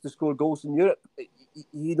Ellis wants to score goals in Europe,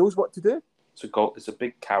 he knows what to do. It's a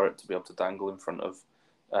big carrot to be able to dangle in front of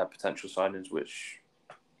potential signings, which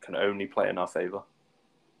can only play in our favour.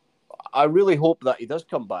 I really hope that he does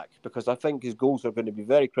come back because I think his goals are going to be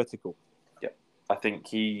very critical. Yeah, I think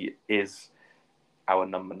he is our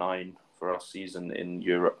number 9 for our season in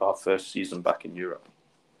Europe, our first season back in Europe.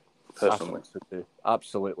 Personally,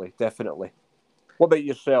 absolutely, definitely. What about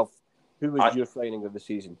yourself? Who was your signing of the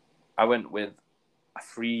season? I went with a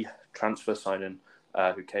free transfer signing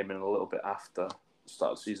who came in a little bit after the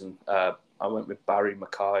start of the season. I went with Barry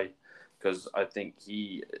Mackay because I think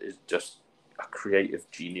he is just a creative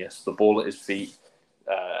genius. The ball at his feet,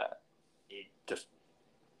 he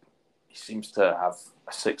seems to have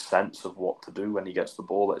a sixth sense of what to do when he gets the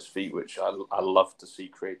ball at his feet, which I love to see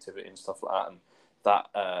creativity and stuff like that. And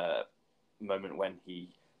that moment when he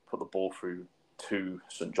put the ball through 2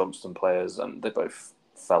 St Johnstone players and they both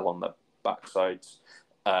fell on their backsides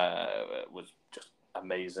was just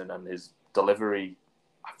amazing. And his delivery,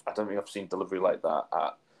 I don't think I've seen delivery like that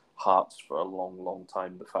at Hearts for a long, long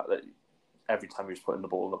time. The fact that every time he was putting the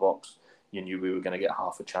ball in the box, you knew we were going to get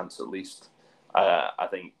half a chance at least. I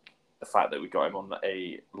think the fact that we got him on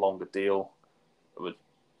a longer deal was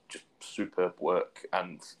just superb work.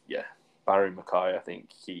 And yeah, Barry Mackay, I think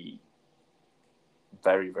he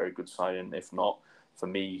very, very good signing. If not, for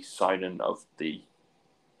me, signing of the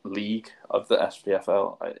league of the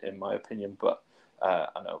SPFL, in my opinion. But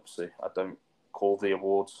and obviously, I don't call the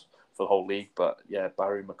awards for the whole league. But yeah,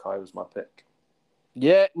 Barry Mackay was my pick.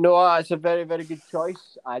 Yeah, no, it's a very, very good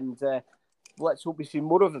choice. And let's hope we see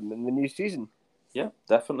more of him in the new season. Yeah,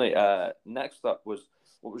 definitely. Next up was,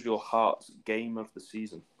 what was your Hearts game of the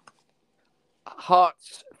season?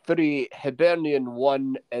 Hearts 3, Hibernian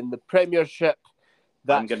 1 in the Premiership.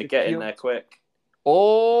 I'm going to get in there quick.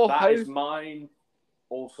 Oh, that is mine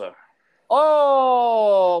also.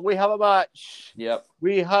 Oh, we have a match. Yep.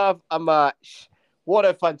 We have a match. What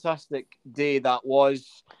a fantastic day that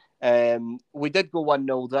was. We did go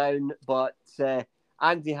 1-0 down, but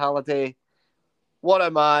Andy Halliday, what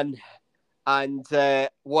a man, and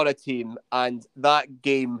what a team. And that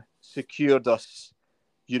game secured us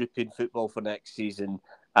European football for next season.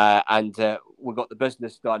 And we got the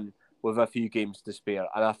business done with a few games to spare.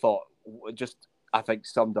 And I thought, I think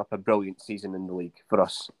summed up a brilliant season in the league for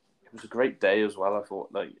us. It was a great day as well. I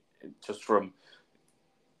thought, just from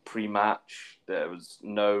pre-match, there was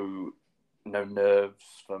no nerves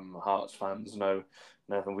from Hearts fans,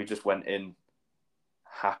 nothing. We just went in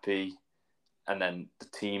happy, and then the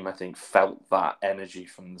team, I think, felt that energy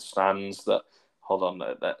from the stands that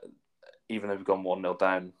even though we've gone 1-0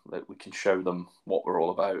 down, that we can show them what we're all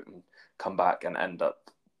about and come back and end up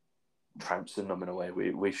trouncing them in a way.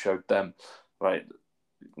 We showed them, right,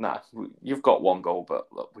 you've got 1 goal, but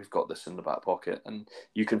look, we've got this in the back pocket, and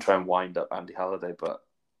you can try and wind up Andy Halliday, but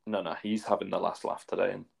no, he's having the last laugh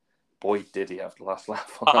today, and boy, did he have the last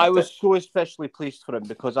laugh. I was so especially pleased for him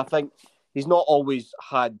because I think he's not always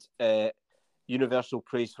had universal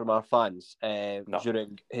praise from our fans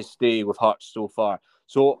during his stay with Hearts so far.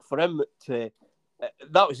 So for him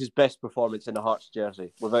that was his best performance in a Hearts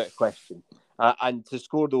jersey, without a question. And to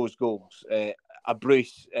score those goals, a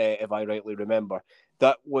brace, if I rightly remember,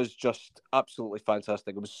 that was just absolutely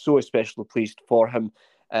fantastic. I was so especially pleased for him.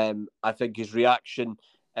 I think his reaction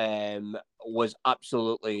was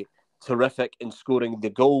absolutely terrific in scoring the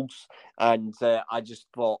goals, and I just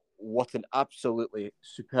thought, what an absolutely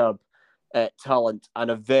superb talent and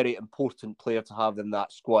a very important player to have in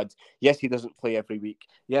that squad. Yes, he doesn't play every week.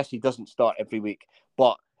 Yes, he doesn't start every week,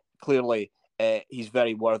 but clearly he's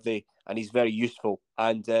very worthy and he's very useful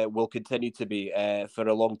and will continue to be for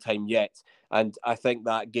a long time yet. And I think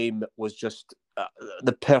that game was just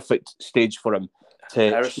the perfect stage for him.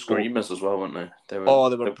 They were screamers as well, weren't they? They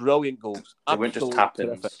were brilliant goals. They weren't just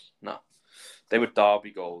tap-ins. No, they were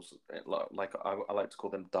derby goals. Like I like to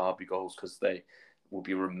call them derby goals because they will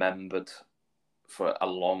be remembered for a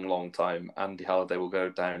long, long time. Andy Halliday will go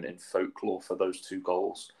down in folklore for those 2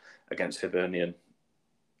 goals against Hibernian.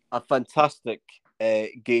 A fantastic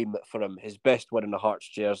game for him. His best one in the Hearts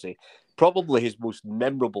jersey. Probably his most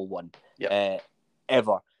memorable one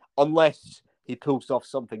ever. Unless he pulls off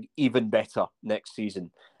something even better next season.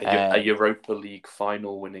 A Europa League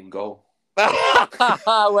final winning goal.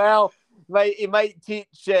 Well, he might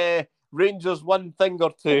teach Rangers one thing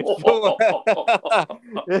or two. Oh,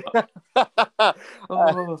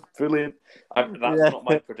 brilliant. That's not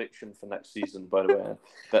my prediction for next season, by the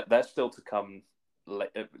way. They're still to come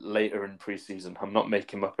later in pre-season. I'm not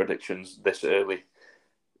making my predictions this early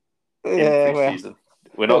in pre-season.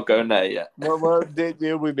 We're not going there yet.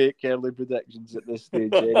 We make early predictions at this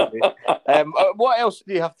stage anyway. What else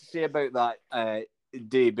do you have to say about that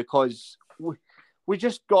day? Because we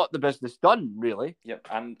just got the business done, really. Yep,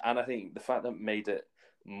 and I think the fact that made it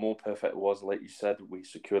more perfect was, like you said, we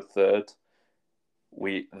secured third.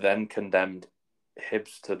 We then condemned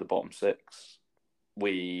Hibs to the bottom six.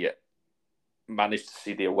 We managed to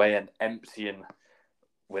see the away end emptying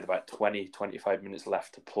with about 20-25 minutes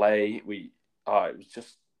left to play. It was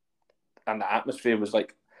just, and the atmosphere was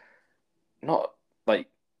like, not like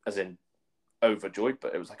as in overjoyed,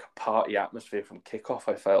 but it was like a party atmosphere from kickoff,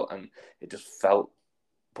 I felt, and it just felt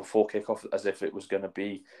before kickoff as if it was going to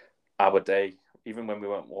be our day. Even when we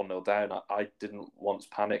went 1-0 down, I didn't once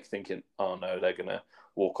panic thinking, oh no, they're going to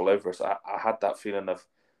walk all over us. I had that feeling of,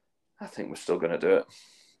 I think we're still going to do it.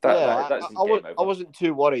 I wasn't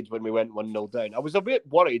too worried when we went 1-0 down. I was a bit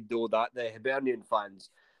worried, though, that the Hibernian fans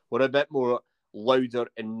were a bit more louder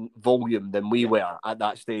in volume than we were at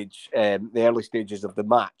that stage, the early stages of the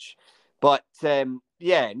match. But,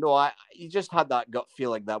 you just had that gut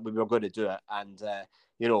feeling that we were going to do it. And,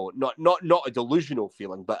 not a delusional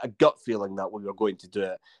feeling, but a gut feeling that we were going to do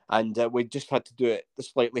it. And we just had to do it the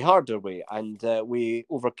slightly harder way. And we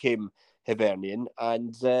overcame Hibernian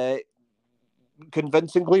and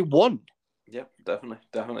convincingly won. Yeah, definitely.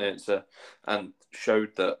 It's and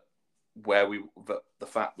showed that the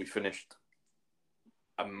fact we finished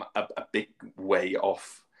a big way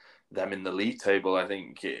off them in the league table. I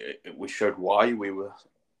think we showed why we were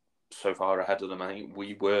so far ahead of them. I think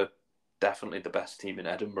we were definitely the best team in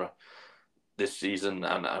Edinburgh this season,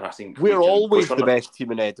 and I think we're always the best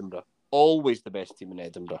team in Edinburgh. Always the best team in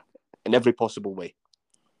Edinburgh in every possible way.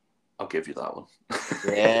 I'll give you that one.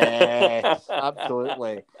 Yes,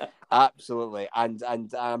 absolutely.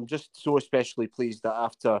 And I'm just so especially pleased that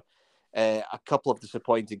after a couple of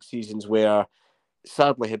disappointing seasons where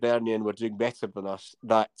sadly Hibernian were doing better than us,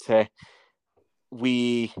 that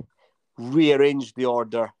we rearranged the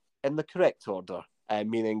order in the correct order,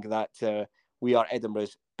 meaning that we are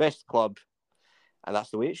Edinburgh's best club, and that's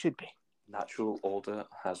the way it should be. Natural order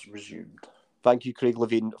has resumed. Thank you, Craig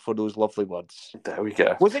Levein, for those lovely words. There we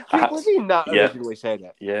go. Was it Craig Levein that originally said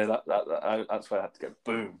it? Yeah, that's why I had to go,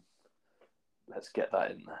 boom. Let's get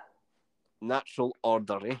that in there. Natural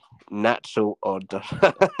order, eh? Natural order.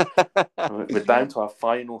 We're down to our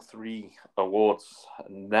final 3 awards.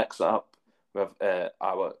 Next up, we have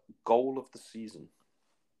our goal of the season.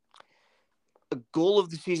 The goal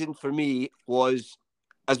of the season for me was,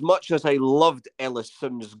 as much as I loved Ellis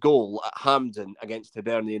Sims' goal at Hampden against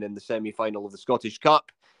Hibernian in the semi-final of the Scottish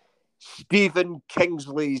Cup, Stephen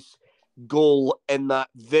Kingsley's goal in that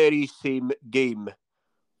very same game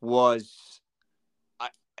was,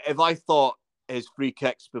 if I thought his free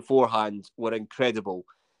kicks beforehand were incredible,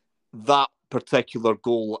 that particular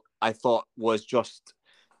goal I thought was just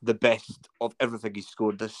the best of everything he's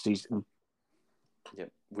scored this season. Yeah,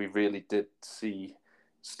 we really did see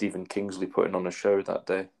Stephen Kingsley putting on a show that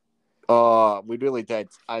day. We really did.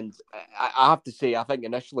 And I have to say, I think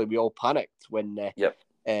initially we all panicked when the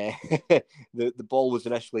ball was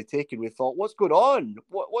initially taken. We thought, what's going on?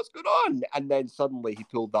 What's going on? And then suddenly he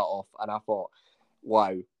pulled that off. And I thought,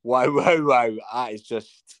 wow. That is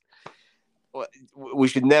just... We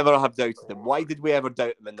should never have doubted him. Why did we ever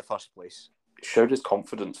doubt him in the first place? It showed his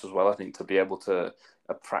confidence as well, I think, to be able to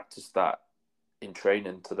practice that in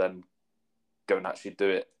training to then go and actually do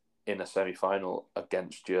it in a semi-final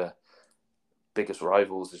against your biggest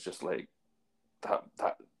rivals is just like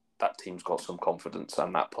that team's got some confidence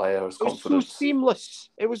and that player has confidence. It was so seamless.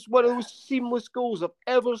 It was one of those seamless goals I've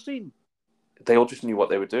ever seen. They all just knew what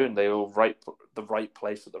they were doing. They were the right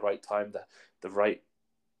place at the right time, the right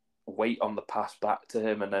weight on the pass back to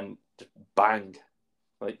him, and then just bang.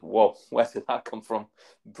 Like, whoa, where did that come from?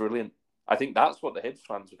 Brilliant. I think that's what the Hibs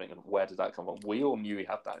fans were thinking. Where did that come from? We all knew he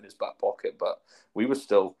had that in his back pocket, but we were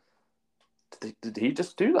still... Did he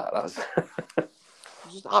just do that? That's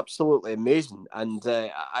just absolutely amazing. And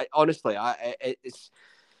I honestly,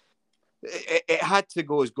 it had to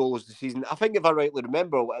go as goal of the season. I think if I rightly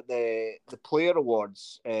remember, at the Player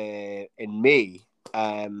Awards in May,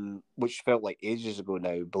 which felt like ages ago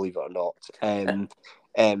now, believe it or not. I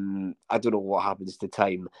don't know what happens to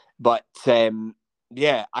time, but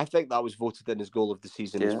Yeah, I think that was voted in as goal of the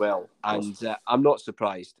season as well. And I'm not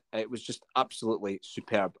surprised. It was just absolutely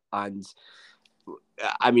superb. And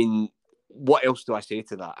I mean, what else do I say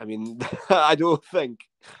to that? I mean, I don't think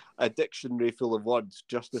a dictionary full of words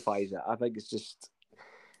justifies it. I think it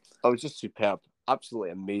was just superb.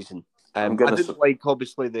 Absolutely amazing. I didn't like,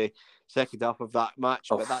 obviously, the second half of that match,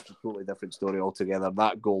 but that's a totally different story altogether.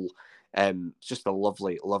 That goal, it's just a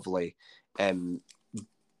lovely, lovely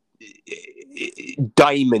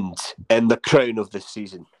diamond in the crown of this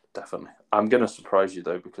season. Definitely. I'm going to surprise you,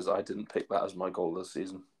 though, because I didn't pick that as my goal this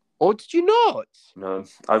season. Oh, did you not? No.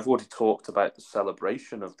 I've already talked about the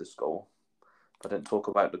celebration of this goal. I didn't talk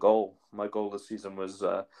about the goal. My goal this season was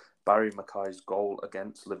Barry Mackay's goal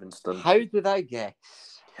against Livingston. How did I guess?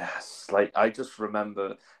 Yes. I just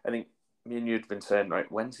remember, I think me and you had been saying,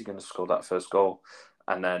 right, when's he going to score that first goal?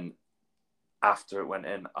 And then after it went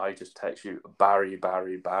in, I just text you, Barry,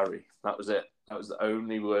 Barry, Barry. That was it. That was the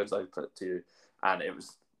only words I put to you. And it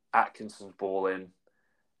was Atkinson's ball in,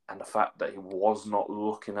 and the fact that he was not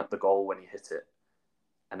looking at the goal when he hit it.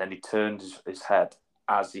 And then he turned his head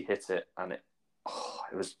as he hit it, and it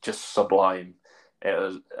was just sublime. It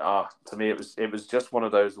was to me, it was just one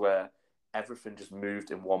of those where everything just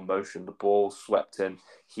moved in one motion. The ball swept in.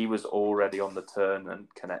 He was already on the turn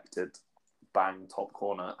and connected, bang, top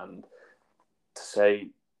corner. And to say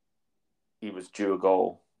he was due a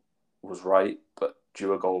goal was right, but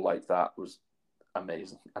due a goal like that was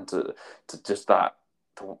amazing. And to just that,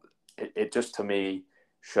 it just to me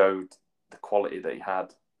showed the quality that he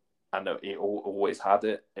had, and he always had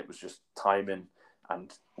it. It was just timing,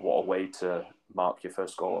 and what a way to mark your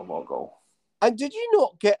first goal and what a goal. And did you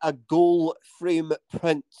not get a goal frame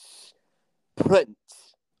print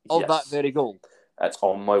of that very goal? It's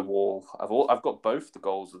on my wall. I've got both the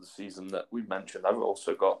goals of the season that we mentioned. I've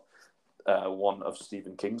also got one of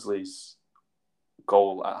Stephen Kingsley's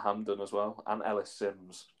goal at Hampden as well, and Ellis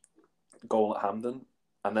Sims' goal at Hampden,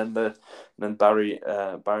 and then Barry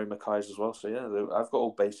Mackay's as well. So yeah, I've got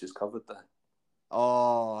all bases covered there.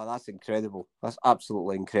 Oh, that's incredible! That's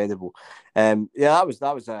absolutely incredible. That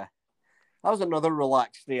was another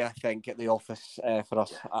relaxed day, I think, at the office for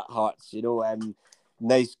us at Hearts.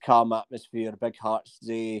 Nice calm atmosphere, big Hearts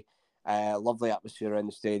day, lovely atmosphere around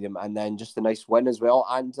the stadium, and then just a nice win as well,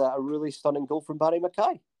 and a really stunning goal from Barry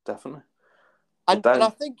Mackay. Definitely. And I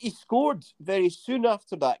think he scored very soon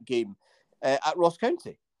after that game at Ross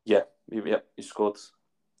County. Yeah, he scored.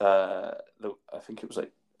 I think it was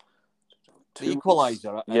like the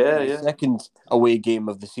equaliser at the second away game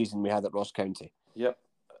of the season we had at Ross County. Yep.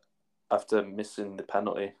 After missing the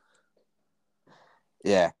penalty.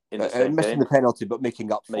 Yeah. Missing the penalty, but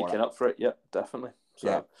making up for it. Yeah, definitely. So.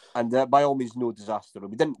 Yeah. And by all means, no disaster.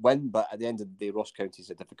 We didn't win, but at the end of the day, Ross County is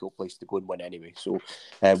a difficult place to go and win anyway. So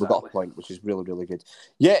we got a point, which is really, really good.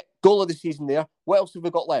 Yeah, goal of the season there. What else have we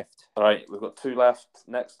got left? All right, we've got two left.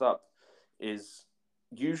 Next up is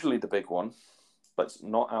usually the big one, but it's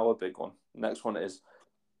not our big one. Next one is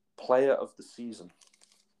player of the season.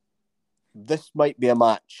 This might be a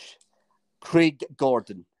match. Craig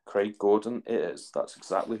Gordon. Craig Gordon, it is. That's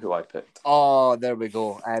exactly who I picked. Oh, there we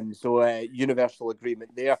go. So universal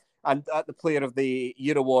agreement there. And at the Player of the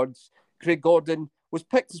Year Awards, Craig Gordon was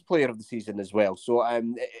picked as Player of the Season as well. So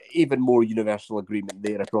even more universal agreement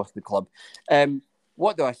there across the club.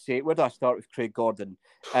 What do I say? Where do I start with Craig Gordon?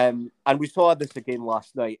 And we saw this again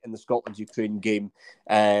last night in the Scotland-Ukraine game.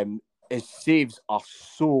 His saves are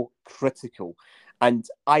so critical. And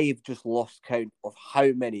I've just lost count of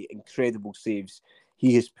how many incredible saves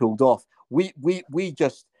he has pulled off. We're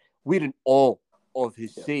in awe of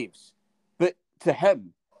his saves. But to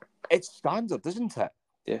him, it's standard, isn't it?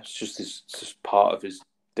 Yeah, it's just part of his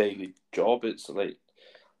daily job. It's like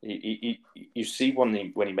you see when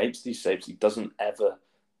he makes these saves, he doesn't ever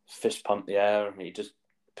fist pump the air, and he just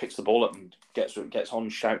picks the ball up and gets on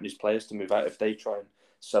shouting his players to move out. If they try and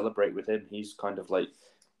celebrate with him, he's kind of like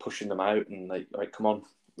pushing them out and like, come on,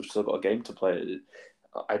 we've still got a game to play.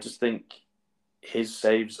 I just think his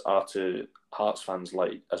saves are to Hearts fans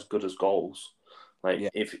like as good as goals.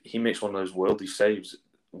 If he makes one of those worldly saves,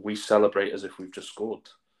 we celebrate as if we've just scored.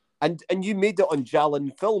 And you made it on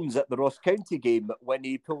Jallen Films at the Ross County game when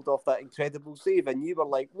he pulled off that incredible save, and you were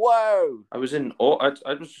like, "Wow!" I was in awe.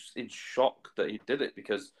 I was just in shock that he did it,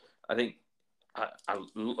 because I think I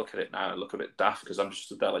look at it now, I look a bit daft because I'm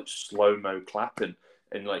just there like slow-mo clapping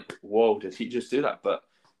and like, whoa, did he just do that? But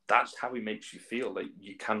that's how he makes you feel. Like,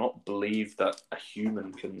 you cannot believe that a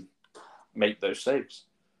human can make those saves.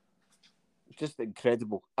 Just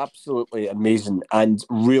incredible, absolutely amazing, and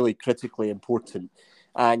really critically important.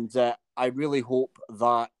 And I really hope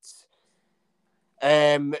that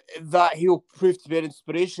that he'll prove to be an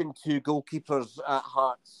inspiration to goalkeepers at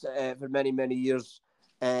Hearts for many, many years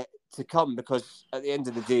to come. Because at the end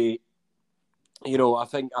of the day, I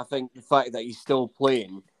think the fact that he's still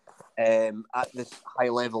playing at this high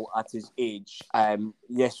level at his age,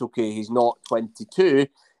 yes, okay, he's not 22.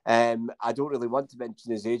 I don't really want to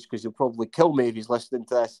mention his age because he'll probably kill me if he's listening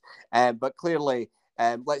to this. But clearly,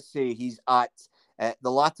 let's say he's at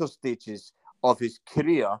the latter stages of his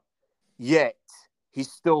career, yet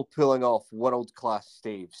he's still pulling off world-class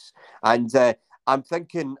saves. And I'm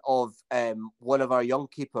thinking of one of our young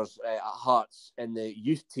keepers at Hearts in the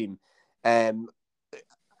youth team. I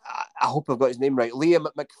hope I've got his name right. Liam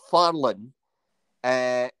McFarlane,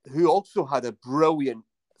 who also had a brilliant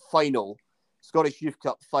final, Scottish Youth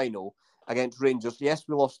Cup final against Rangers. Yes,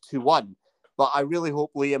 we lost 2-1, but I really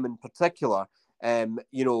hope Liam in particular,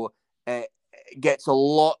 gets a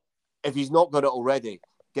lot, if he's not got it already,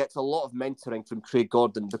 gets a lot of mentoring from Craig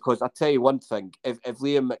Gordon. Because I tell you one thing, if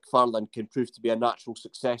Liam McFarlane can prove to be a natural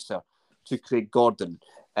successor to Craig Gordon,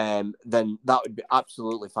 then that would be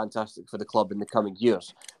absolutely fantastic for the club in the coming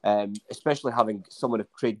years, especially having someone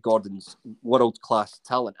of Craig Gordon's world-class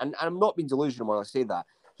talent. And I'm not being delusional when I say that.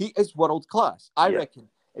 He is world-class. I reckon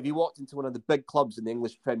if he walked into one of the big clubs in the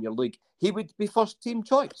English Premier League, he would be first-team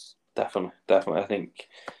choice. Definitely. I think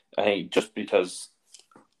just because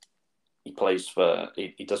he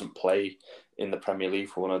doesn't play in the Premier League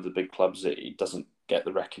for one of the big clubs, he doesn't get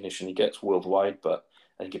the recognition he gets worldwide. But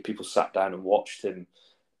I think if people sat down and watched him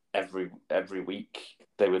every week,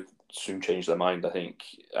 they would soon change their mind, I think.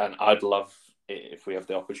 And I'd love it if we have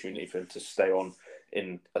the opportunity for him to stay on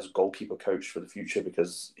in as goalkeeper coach for the future,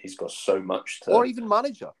 because he's got so much to... Or even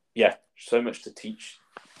manager. Yeah, so much to teach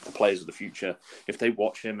the players of the future. If they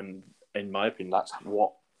watch him, and in my opinion, that's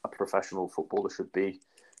what a professional footballer should be.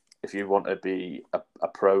 If you want to be a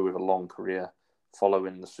pro with a long career, follow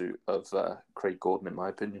in the suit of Craig Gordon, in my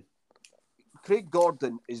opinion. Craig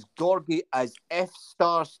Gordon is Gorgie as F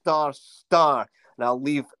star star star. And I'll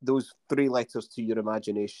leave those 3 letters to your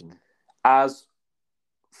imagination. As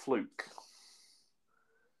Fluke.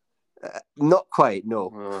 Not quite,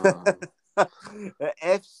 no.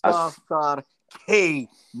 F star star K.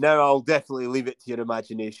 Now I'll definitely leave it to your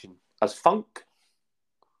imagination. As Funk.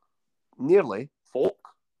 Nearly. Fork.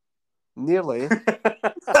 Nearly.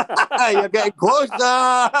 You're getting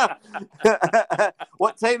closer.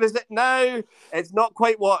 What time is it now? It's not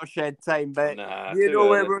quite watershed time, but you know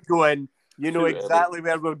where we're going. You know exactly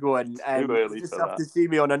where we're going. You just have to see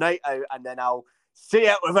me on a night out, and then I'll say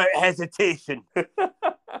it without hesitation.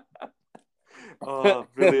 Oh,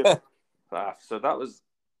 brilliant. So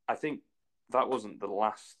I think that wasn't the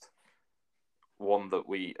last one that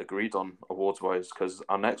we agreed on awards-wise, because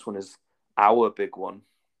our next one is our big one.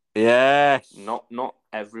 Yes. Not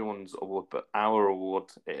everyone's award, but our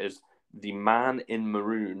award. It is the Man in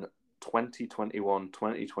Maroon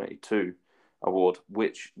 2021-2022 award,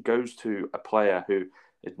 which goes to a player who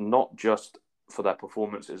is not just for their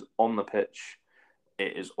performances on the pitch,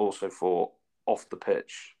 it is also for off the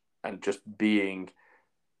pitch, and just being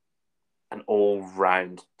an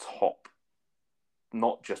all-round top,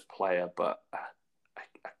 not just player, but a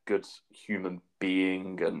good human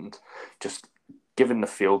being, and just giving the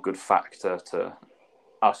feel-good factor to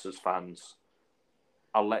us as fans.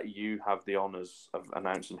 I'll let you have the honours of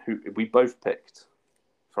announcing who we both picked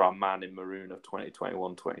for our Man in Maroon of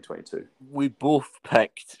 2021-2022. We both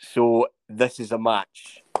picked, so this is a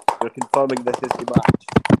match. We're confirming this is the match.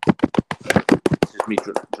 This is me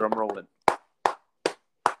drum rolling.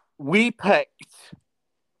 We picked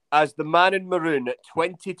as the Man in Maroon at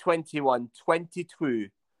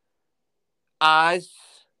 2021-22 as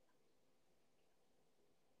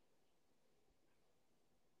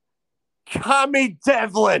Cammy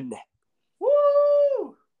Devlin.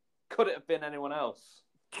 Woo! Could it have been anyone else?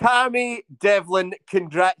 Cammy Devlin,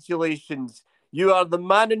 congratulations. You are the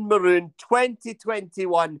Man in Maroon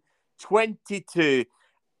 2021-22.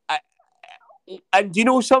 And do you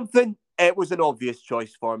know something? It was an obvious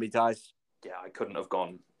choice for me, Daz. Yeah, I couldn't have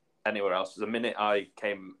gone anywhere else. The minute I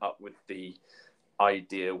came up with the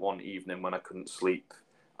idea one evening when I couldn't sleep,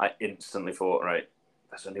 I instantly thought, right,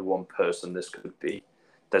 there's only one person this could be.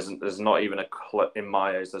 There's not even in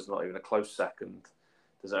my eyes, there's not even a close second.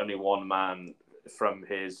 There's only one man, from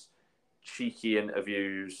his cheeky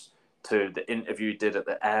interviews to the interview he did at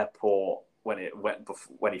the airport when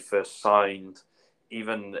he first signed.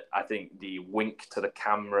 Even, I think, the wink to the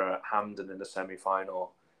camera at Hampden in the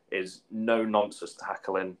semi-final is no-nonsense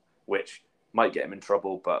tackling, which might get him in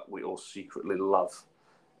trouble, but we all secretly love.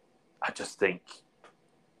 I just think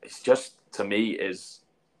it's just, to me, is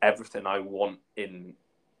everything I want in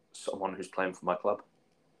someone who's playing for my club.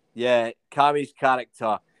 Yeah, Cammy's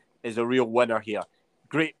character is a real winner here.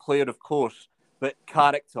 Great player, of course, but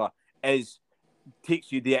character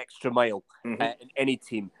takes you the extra mile in any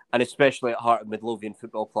team, and especially at heart of Midlothian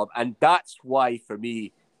Football Club. And that's why, for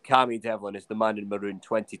me, Cammy Devlin is the man in maroon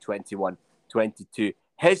 2021-22.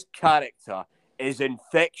 His character is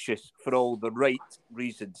infectious for all the right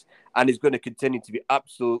reasons and is going to continue to be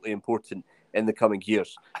absolutely important in the coming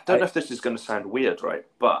years. I don't know if this is going to sound weird, right?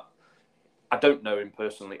 But I don't know him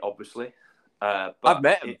personally, obviously. But I've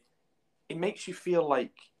met him. It makes you feel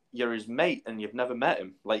like you're his mate and you've never met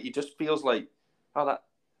him. Like, he just feels like, I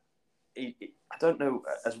don't know,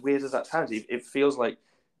 as weird as that sounds, it feels like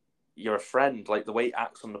you're a friend, like the way he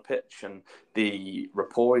acts on the pitch and the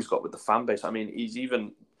rapport he's got with the fan base. I mean, he's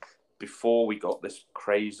even, before we got this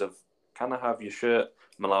craze of, can I have your shirt,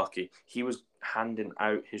 malarkey, he was handing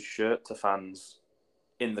out his shirt to fans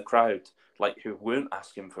in the crowd, like, who weren't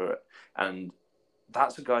asking for it. And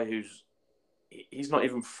that's a guy he's not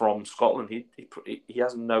even from Scotland. He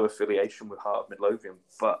has no affiliation with Heart of Midlothian,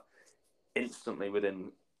 but instantly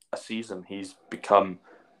within a season, he's become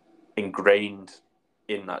ingrained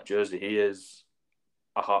in that jersey. He is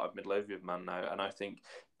a Heart of Midlothian man now, and I think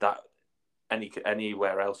that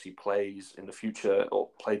anywhere else he plays in the future or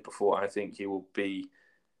played before, I think he will be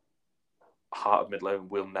Heart of Midlothian.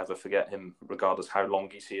 Will never forget him, regardless how long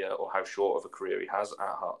he's here or how short of a career he has at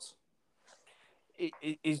Hearts.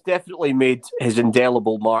 He's definitely made his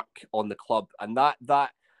indelible mark on the club, and that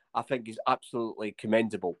I think is absolutely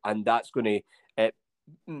commendable, and that's going to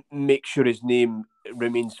make sure his name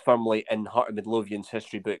remains firmly in Heart of Midlothian's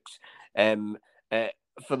history books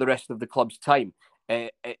for the rest of the club's time.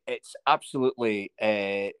 It's absolutely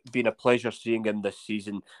been a pleasure seeing him this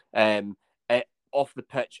season, off the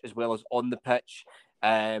pitch as well as on the pitch.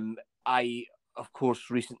 I, of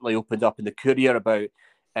course, recently opened up in the Courier about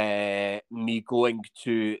me going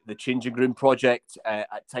to the Changing Room project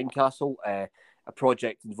at Tynecastle, a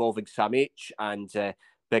project involving Sam H and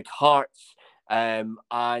Big Hearts.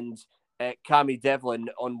 And Cammy Devlin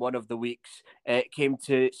on one of the weeks came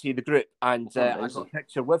to see the group, and I got a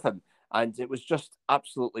picture with him, and it was just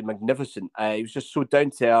absolutely magnificent. He was just so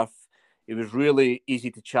down to earth. He was really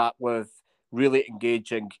easy to chat with, really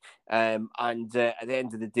engaging, and at the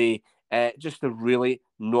end of the day, just a really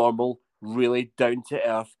normal, really down to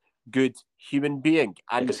earth, good human being.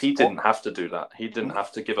 And because he didn't have to do that. He didn't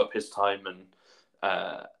have to give up his time and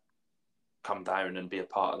come down and be a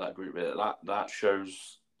part of that group. That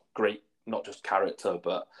shows great, not just character,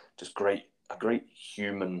 but just a great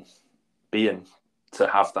human being to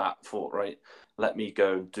have that thought, right? Let me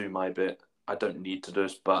go and do my bit. I don't need to do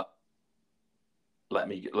this, but let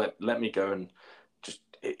me go and just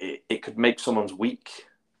it could make someone's week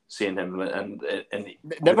seeing him, and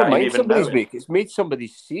never mind somebody's week. It's made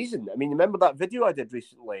somebody's season. I mean, remember that video I did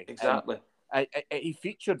recently? Exactly. He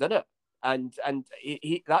featured in it, and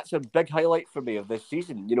he that's a big highlight for me of this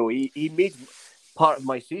season. You know, he made part of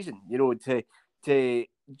my season. You know, to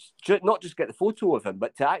not just get the photo of him,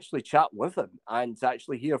 but to actually chat with him and to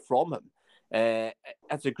actually hear from him.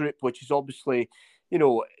 As a group, which is obviously, you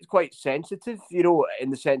know, it's quite sensitive, you know, in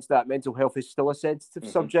the sense that mental health is still a sensitive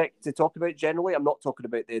subject to talk about generally. I'm not talking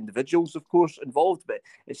about the individuals, of course, involved, but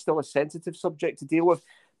it's still a sensitive subject to deal with.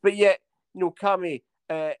 But yet, you know, Cammy,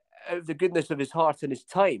 out of the goodness of his heart and his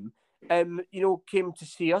time, you know, came to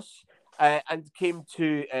see us and came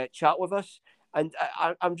to chat with us. And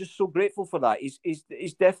I'm just so grateful for that.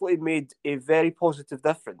 He's definitely made a very positive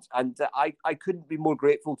difference. And I couldn't be more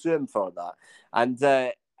grateful to him for that.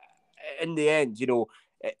 And in the end, you know,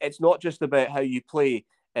 it's not just about how you play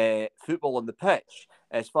football on the pitch.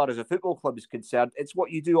 As far as a football club is concerned, it's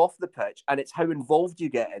what you do off the pitch, and it's how involved you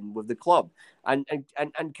get in with the club. And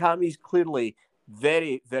Cammy's clearly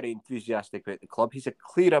very, very enthusiastic about the club. He's a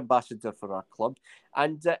clear ambassador for our club,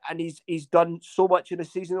 and he's done so much in a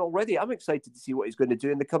season already. I'm excited to see what he's going to do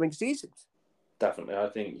in the coming seasons. Definitely, I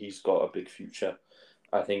think he's got a big future.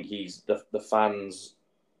 I think he's the fans,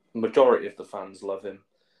 majority of the fans love him.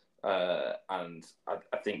 And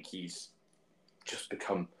I think he's just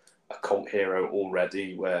become a cult hero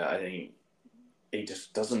already, where I think he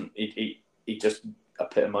just doesn't, he just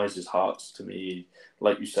epitomizes Hearts to me.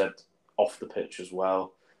 Like you said, off the pitch as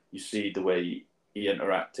well. You see the way he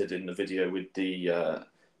interacted in the video with the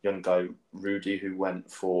young guy, Rudy, who went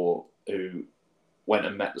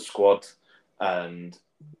and met the squad, and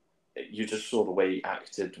you just saw the way he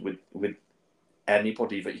acted with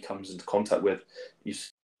anybody that he comes into contact with. You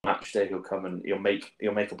see, match day, he'll come and he'll make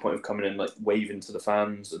a point of coming in, like, waving to the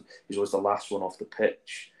fans, and he's always the last one off the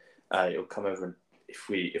pitch. He'll come over, and if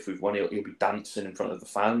we've won, he'll be dancing in front of the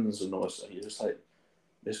fans and all this. And you're just like,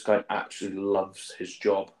 this guy actually loves his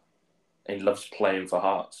job. And he loves playing for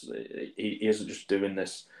Hearts. He isn't just doing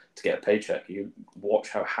this to get a paycheck. You watch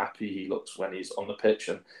how happy he looks when he's on the pitch.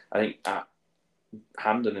 And I think at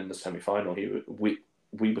Hampden in the semi-final, we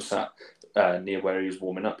were sat near where he was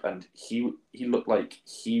warming up, and he looked like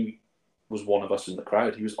he was one of us in the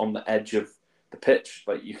crowd. He was on the edge of the pitch,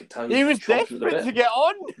 like you could tell he was desperate to get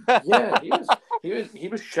on. Yeah, he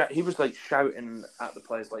was like shouting at the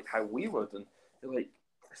players like how we would, and you're like,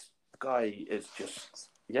 this guy is just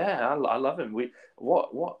I love him.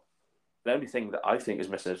 What the only thing that I think is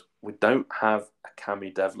missing is we don't have a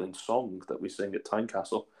Cammy Devlin song that we sing at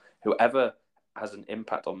Tynecastle. Whoever has an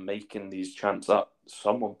impact on making these chants up,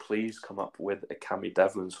 someone please come up with a Cammy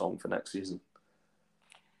Devlin song for next season.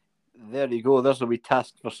 There you go. There's a wee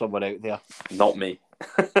task for someone out there. Not me.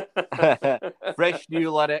 Fresh new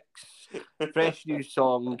lyrics, fresh new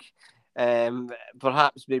song.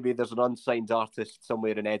 Perhaps maybe there's an unsigned artist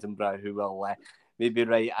somewhere in Edinburgh who will maybe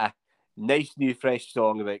write a nice new fresh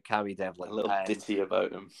song about Cammy Devlin. A little ditty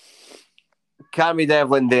about him. Cammy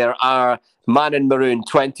Devlin there, our Man in Maroon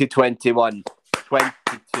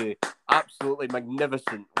 2021-22. Absolutely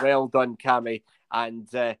magnificent. Well done, Cammy. And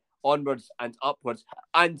onwards and upwards.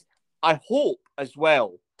 And I hope as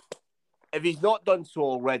well, if he's not done so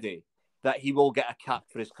already, that he will get a cap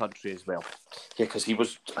for his country as well. Yeah, because he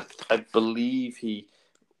was, I believe he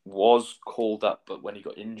was called up, but when he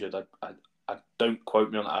got injured, I don't quote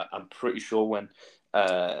me on that. I'm pretty sure when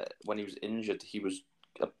he was injured, he was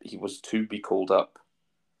to be called up,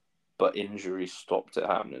 but injury stopped it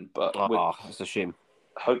happening. But it's a shame.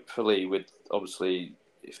 Hopefully, obviously,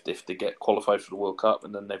 if they get qualified for the World Cup,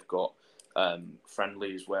 and then they've got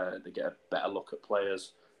friendlies where they get a better look at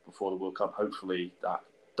players before the World Cup, hopefully that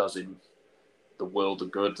does him the world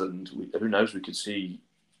of good. And who knows, we could see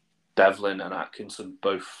Devlin and Atkinson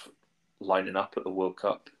both lining up at the World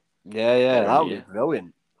Cup. Yeah, that would be brilliant.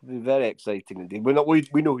 It would be very exciting indeed. We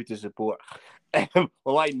know who to support.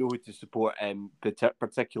 Well, I know who to support,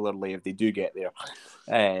 particularly if they do get there.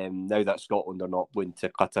 Now that Scotland are not going to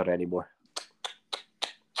Qatar anymore.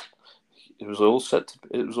 It was all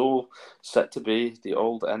set to be the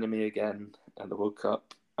old enemy again at the World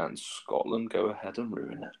Cup, and Scotland go ahead and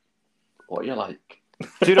ruin it. What you like?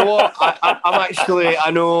 Do you know what? I'm actually.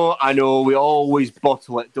 I know. We always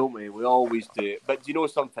bottle it, don't we? We always do. But do you know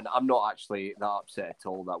something? I'm not actually that upset at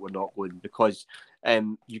all that we're not going, because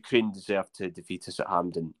Ukraine deserved to defeat us at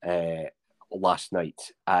Hampden last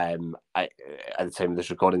night. At the time of this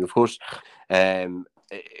recording, of course, being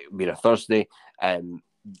a Thursday.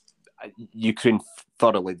 Ukraine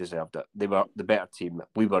thoroughly deserved it. They were the better team.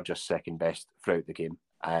 We were just second best throughout the game.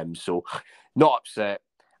 So not upset.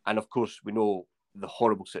 And of course, we know the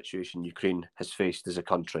horrible situation Ukraine has faced as a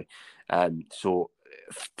country. So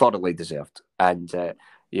thoroughly deserved. And, I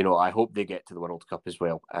hope they get to the World Cup as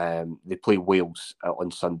well. They play Wales on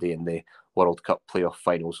Sunday in the World Cup playoff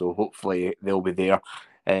final. So hopefully they'll be there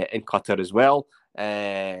in Qatar as well.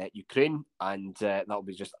 Ukraine. And that'll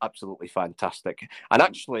be just absolutely fantastic. And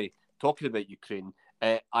actually, talking about Ukraine,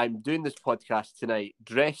 I'm doing this podcast tonight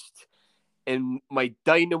dressed in my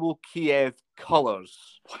Dynamo Kiev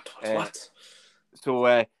colours. What? So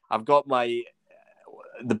I've got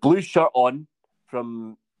the blue shirt on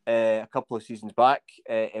from a couple of seasons back,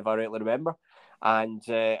 if I rightly remember, and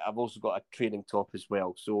I've also got a training top as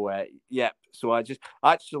well. So so I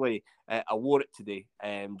wore it today,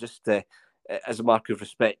 just as a mark of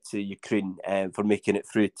respect to Ukraine for making it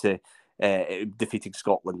through to defeating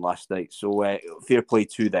Scotland last night. So fair play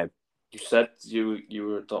to them. You said you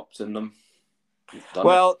were adopting them.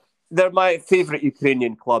 Well, they're my favourite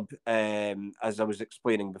Ukrainian club, as I was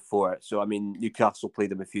explaining before. So, I mean, Newcastle played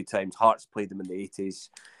them a few times. Hearts played them in the 80s.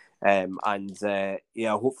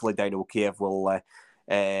 Hopefully Dynamo Kiev will...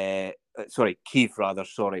 Kiev rather.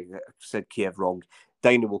 Sorry, I said Kiev wrong.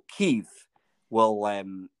 Dynamo Kiev will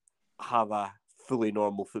have a fully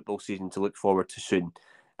normal football season to look forward to soon.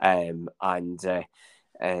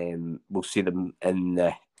 We'll see them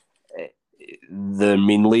in the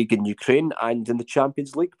main league in Ukraine and in the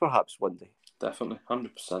Champions League perhaps one day. Definitely,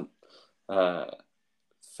 100%.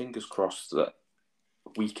 Fingers crossed that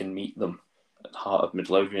we can meet them at Heart of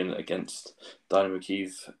Midlothian against Dynamo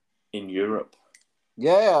Kiev in Europe.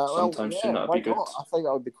 Yeah, sometime soon. That'd be good. I think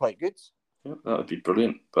that would be quite good. Yeah, that would be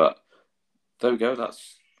brilliant. But there we go.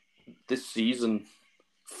 That's this season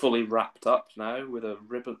fully wrapped up now with a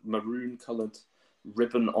maroon-coloured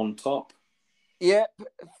ribbon on top. Yep,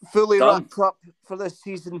 fully Done. wrapped up for this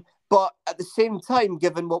season. But at the same time,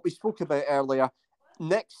 given what we spoke about earlier,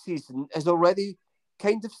 next season has already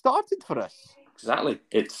kind of started for us. Exactly.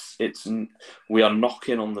 We are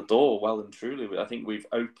knocking on the door well and truly. I think we've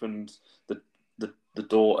opened the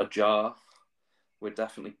door ajar. We're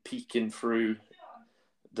definitely peeking through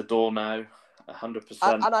the door now, 100%.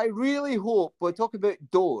 And I really hope, when we talk about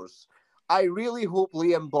doors, I really hope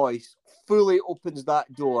Liam Boyce fully opens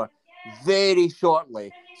that door very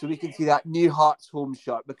shortly so we can see that new Hearts home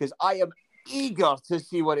shirt, because I am eager to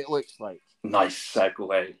see what it looks like. Nice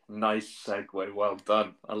segue. Well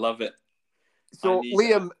done. I love it. So,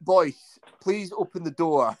 Liam Boyce, please open the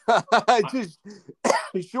door. Just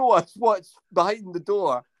show us what's behind the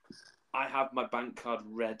door. I have my bank card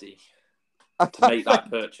ready to make that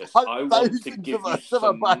purchase. I want to give you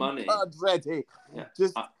some money. Ready. Yeah.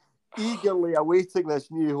 Just eagerly awaiting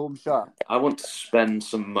this new home shirt. I want to spend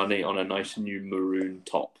some money on a nice new maroon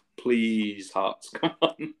top. Please, Hearts, come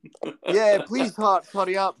on. Yeah, please, Hearts,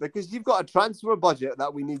 hurry up, because you've got a transfer budget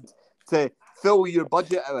that we need to fill your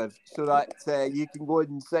budget out of, so that you can go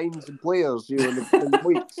and sign some players in the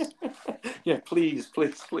weeks. Yeah, please.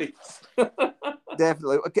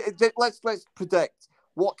 Definitely. Okay, let's predict.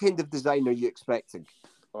 What kind of design are you expecting?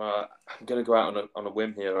 I'm going to go out on a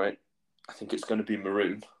whim here, right? I think it's going to be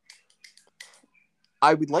maroon.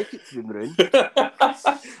 I would like it to be maroon.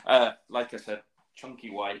 Like I said,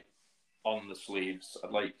 chunky white on the sleeves. I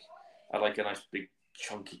like a nice big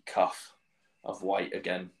chunky cuff of white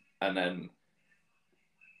again, and then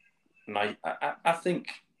I think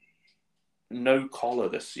no collar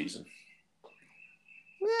this season.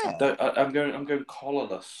 Yeah, I'm going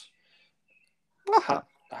collarless. I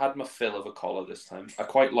had my fill of a collar this time. I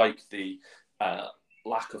quite like the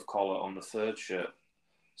lack of collar on the third shirt.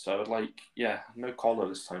 So I would like, no collar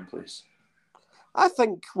this time, please. I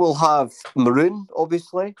think we'll have maroon,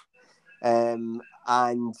 obviously. And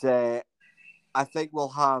I think we'll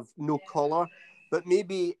have no collar, but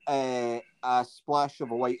maybe a splash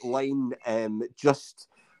of a white line just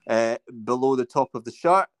below the top of the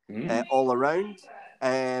shirt, all around.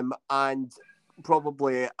 And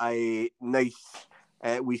probably a nice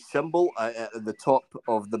wee symbol at the top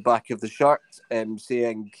of the back of the shirt,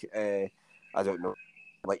 saying, I don't know,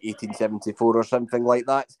 like 1874 or something like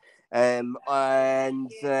that.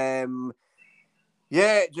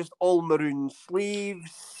 Just all maroon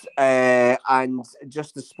sleeves and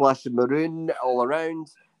just a splash of maroon all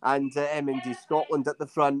around, and MND Scotland at the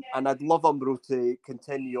front. And I'd love Umbro to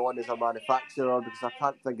continue on as a manufacturer, because I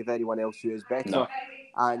can't think of anyone else who is better. No.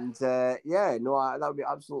 And that would be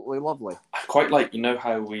absolutely lovely. I quite like,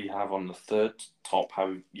 how we have on the third top,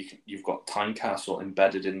 how you've got Tynecastle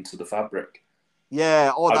embedded into the fabric.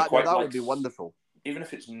 Yeah, that would be wonderful. Even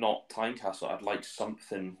if it's not Tynecastle, I'd like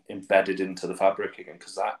something embedded into the fabric again,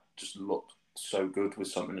 because that just looked so good with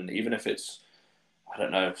something. And even if it's, I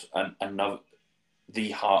don't know, another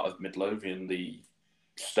the Heart of Midlothian, the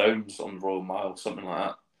Stones on the Royal Mile, something like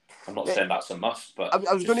that. I'm not saying that's a must, but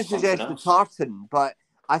I was going to suggest the tartan, but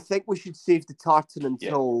I think we should save the tartan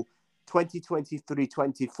until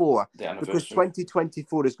 2023-24, because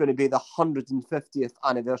 2024 is going to be the 150th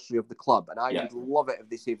anniversary of the club, and I would love it if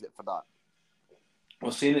they saved it for that.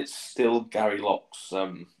 Well, seeing it's still Gary Locke's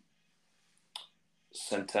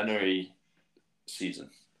centenary season,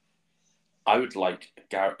 I would like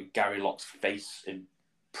Gary Locke's face in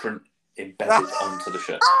print embedded onto the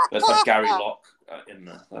shirt. Let's have Gary Locke in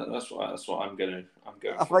there. That's what I'm going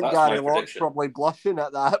for. I think Gary Locke's probably blushing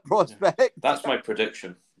at that prospect. Yeah, that's my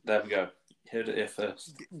prediction. There we go. Heard it here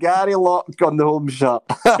first. Gary Locke on the home shirt.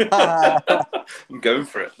 I'm going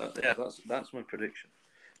for it. That's my prediction.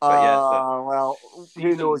 Well,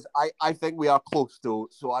 who knows? I think we are close though,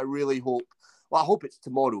 so I really hope. Well, I hope it's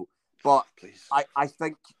tomorrow, but please. I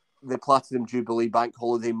think the Platinum Jubilee bank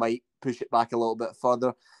holiday might push it back a little bit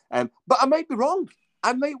further. But I might be wrong.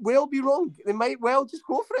 I might well be wrong. They might well just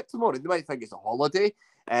go for it tomorrow. They might think it's a holiday.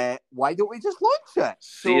 Why don't we just launch it?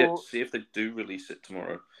 See if they do release it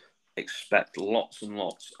tomorrow. Expect lots and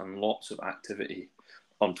lots and lots of activity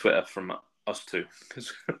on Twitter from us too,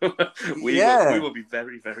 because we will be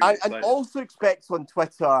very, very excited. And also expect on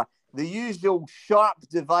Twitter the usual sharp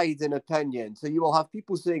divide in opinion. So you will have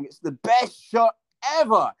people saying it's the best shirt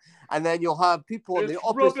ever, and then you'll have people on the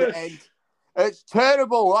opposite end. It's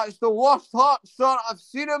terrible. That's the worst Heart shirt I've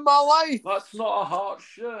seen in my life. That's not a Heart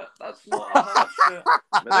shirt. That's not a Heart shirt.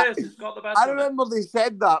 But it's got the best. I remember they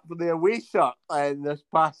said that for the away shirt in this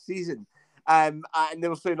past season, and they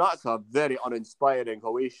were saying that's a very uninspiring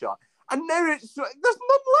away shirt. And now there's none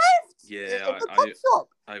left. Yeah, in the club shop.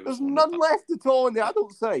 There's none left at all in the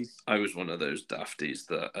adult size. I was one of those dafties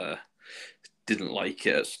that didn't like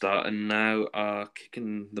it at start, and now are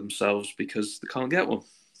kicking themselves because they can't get one.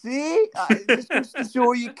 See, this goes to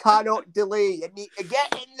show you cannot delay. You need to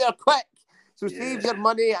get in there quick So save your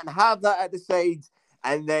money and have that at the side,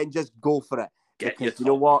 and then just go for it. Because you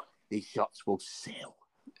know what? These shirts will sell.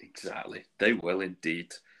 Exactly. They will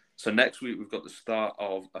indeed. So next week we've got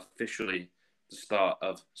officially the start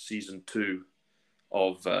of season 2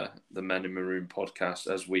 of the Men in Maroon podcast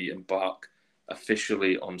as we embark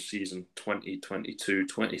officially on season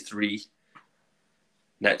 2022-23.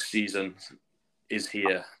 Next season is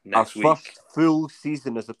here next week. Our first full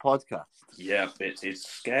season as a podcast. Yeah, it's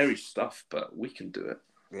scary stuff, but we can do it.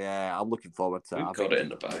 Yeah, I'm looking forward to it. We've got it in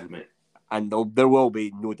the bag, mate. And there will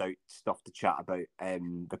be no doubt stuff to chat about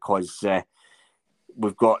because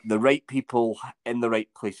we've got the right people in the right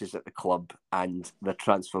places at the club, and the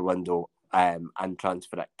transfer window and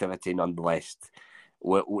transfer activity nonetheless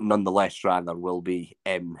will be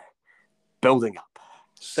building up.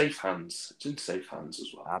 Safe hands. It's in safe hands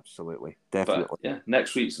as well. Absolutely. Definitely. But yeah,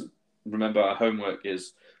 next week's, remember, our homework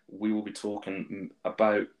is we will be talking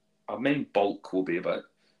about, our main bulk will be about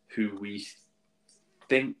who we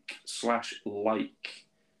think / like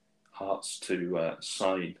Hearts to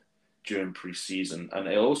sign during pre-season. And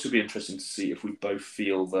it'll also be interesting to see if we both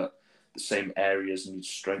feel that the same areas need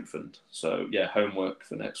strengthened. So yeah, homework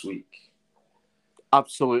for next week.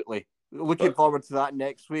 Absolutely. Looking forward to that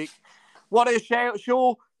next week. What a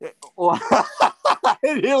show! Oh,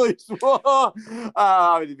 really swore.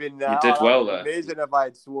 I would have been. You did well there. Amazing if I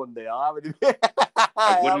had sworn there. I would have.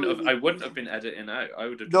 I wouldn't have been editing out. I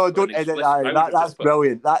would have. No, don't edit out. That's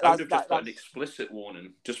brilliant. I would have just put an explicit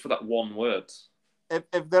warning just for that one word.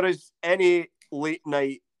 If there is any late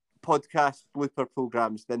night podcast blooper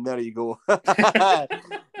programs, then there you go. There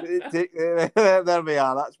we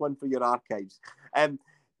are. That's one for your archives.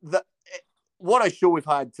 What a show we've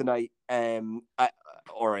had tonight, or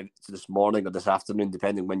it's this morning or this afternoon,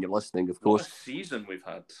 depending when you're listening, of course. What a season we've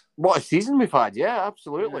had. What a season we've had, yeah,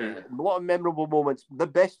 absolutely. Yeah. A lot of memorable moments. The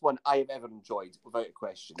best one I have ever enjoyed, without a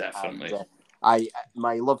question. Definitely. And,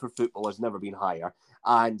 my love for football has never been higher.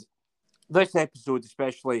 And this episode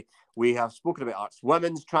especially, we have spoken about Hearts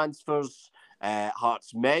women's transfers,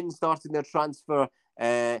 Hearts men starting their transfer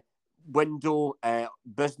window,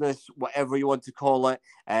 business, whatever you want to call it.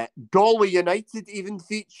 Galway United even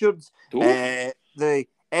featured. The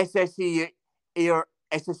SSE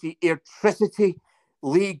Airtricity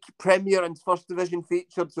League Premier and First Division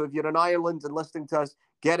featured. So if you're in Ireland and listening to us,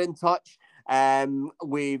 get in touch.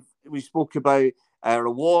 We spoke about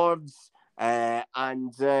rewards. We're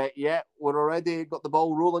already got the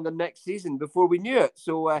ball rolling on next season before we knew it.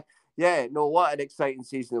 So, what an exciting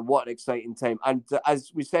season and what an exciting time. And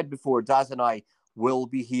as we said before, Daz and I will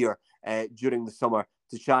be here during the summer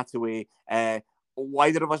to chat away.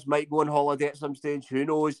 Either of us might go on holiday at some stage, who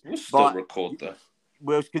knows? We'll still record though.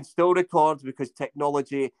 We can still record because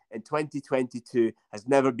technology in 2022 has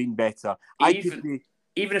never been better. Even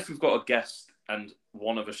if we've got a guest and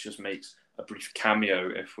one of us just makes a brief cameo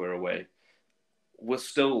if we're away, we'll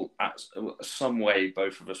still, at some way,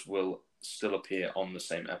 both of us will still appear on the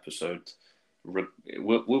same episode.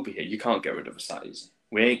 We'll be here. You can't get rid of us that easy.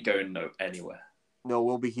 We ain't going anywhere. No,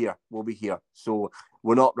 we'll be here. We'll be here. So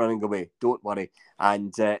we're not running away. Don't worry.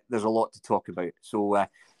 And there's a lot to talk about. So,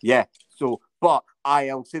 but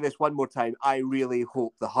I'll say this one more time. I really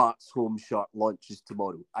hope the Hearts home shirt launches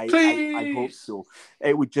tomorrow. I hope so.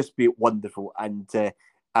 It would just be wonderful. And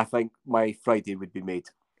I think my Friday would be made.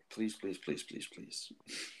 Please, please, please, please, please.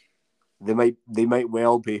 They might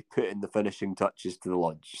well be putting the finishing touches to the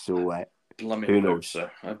launch. So who knows?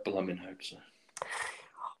 I blooming hope so.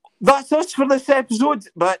 That's us for this episode,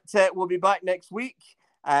 but we'll be back next week.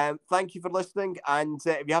 Thank you for listening, and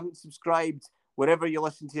if you haven't subscribed wherever you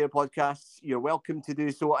listen to your podcasts, you're welcome to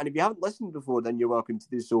do so. And if you haven't listened before, then you're welcome to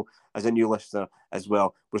do so as a new listener as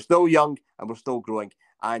well. We're still young and we're still growing.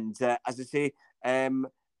 And as I say,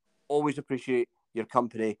 always appreciate your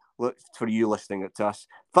company. Look for you listening to us.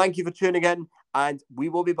 Thank you for tuning in, and we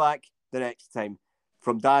will be back the next time.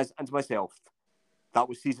 From Daz and myself, that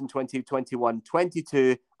was season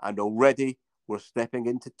 2021-22, and already we're stepping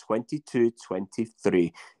into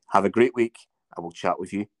 22-23. Have a great week, and we'll chat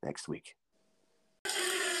with you next week.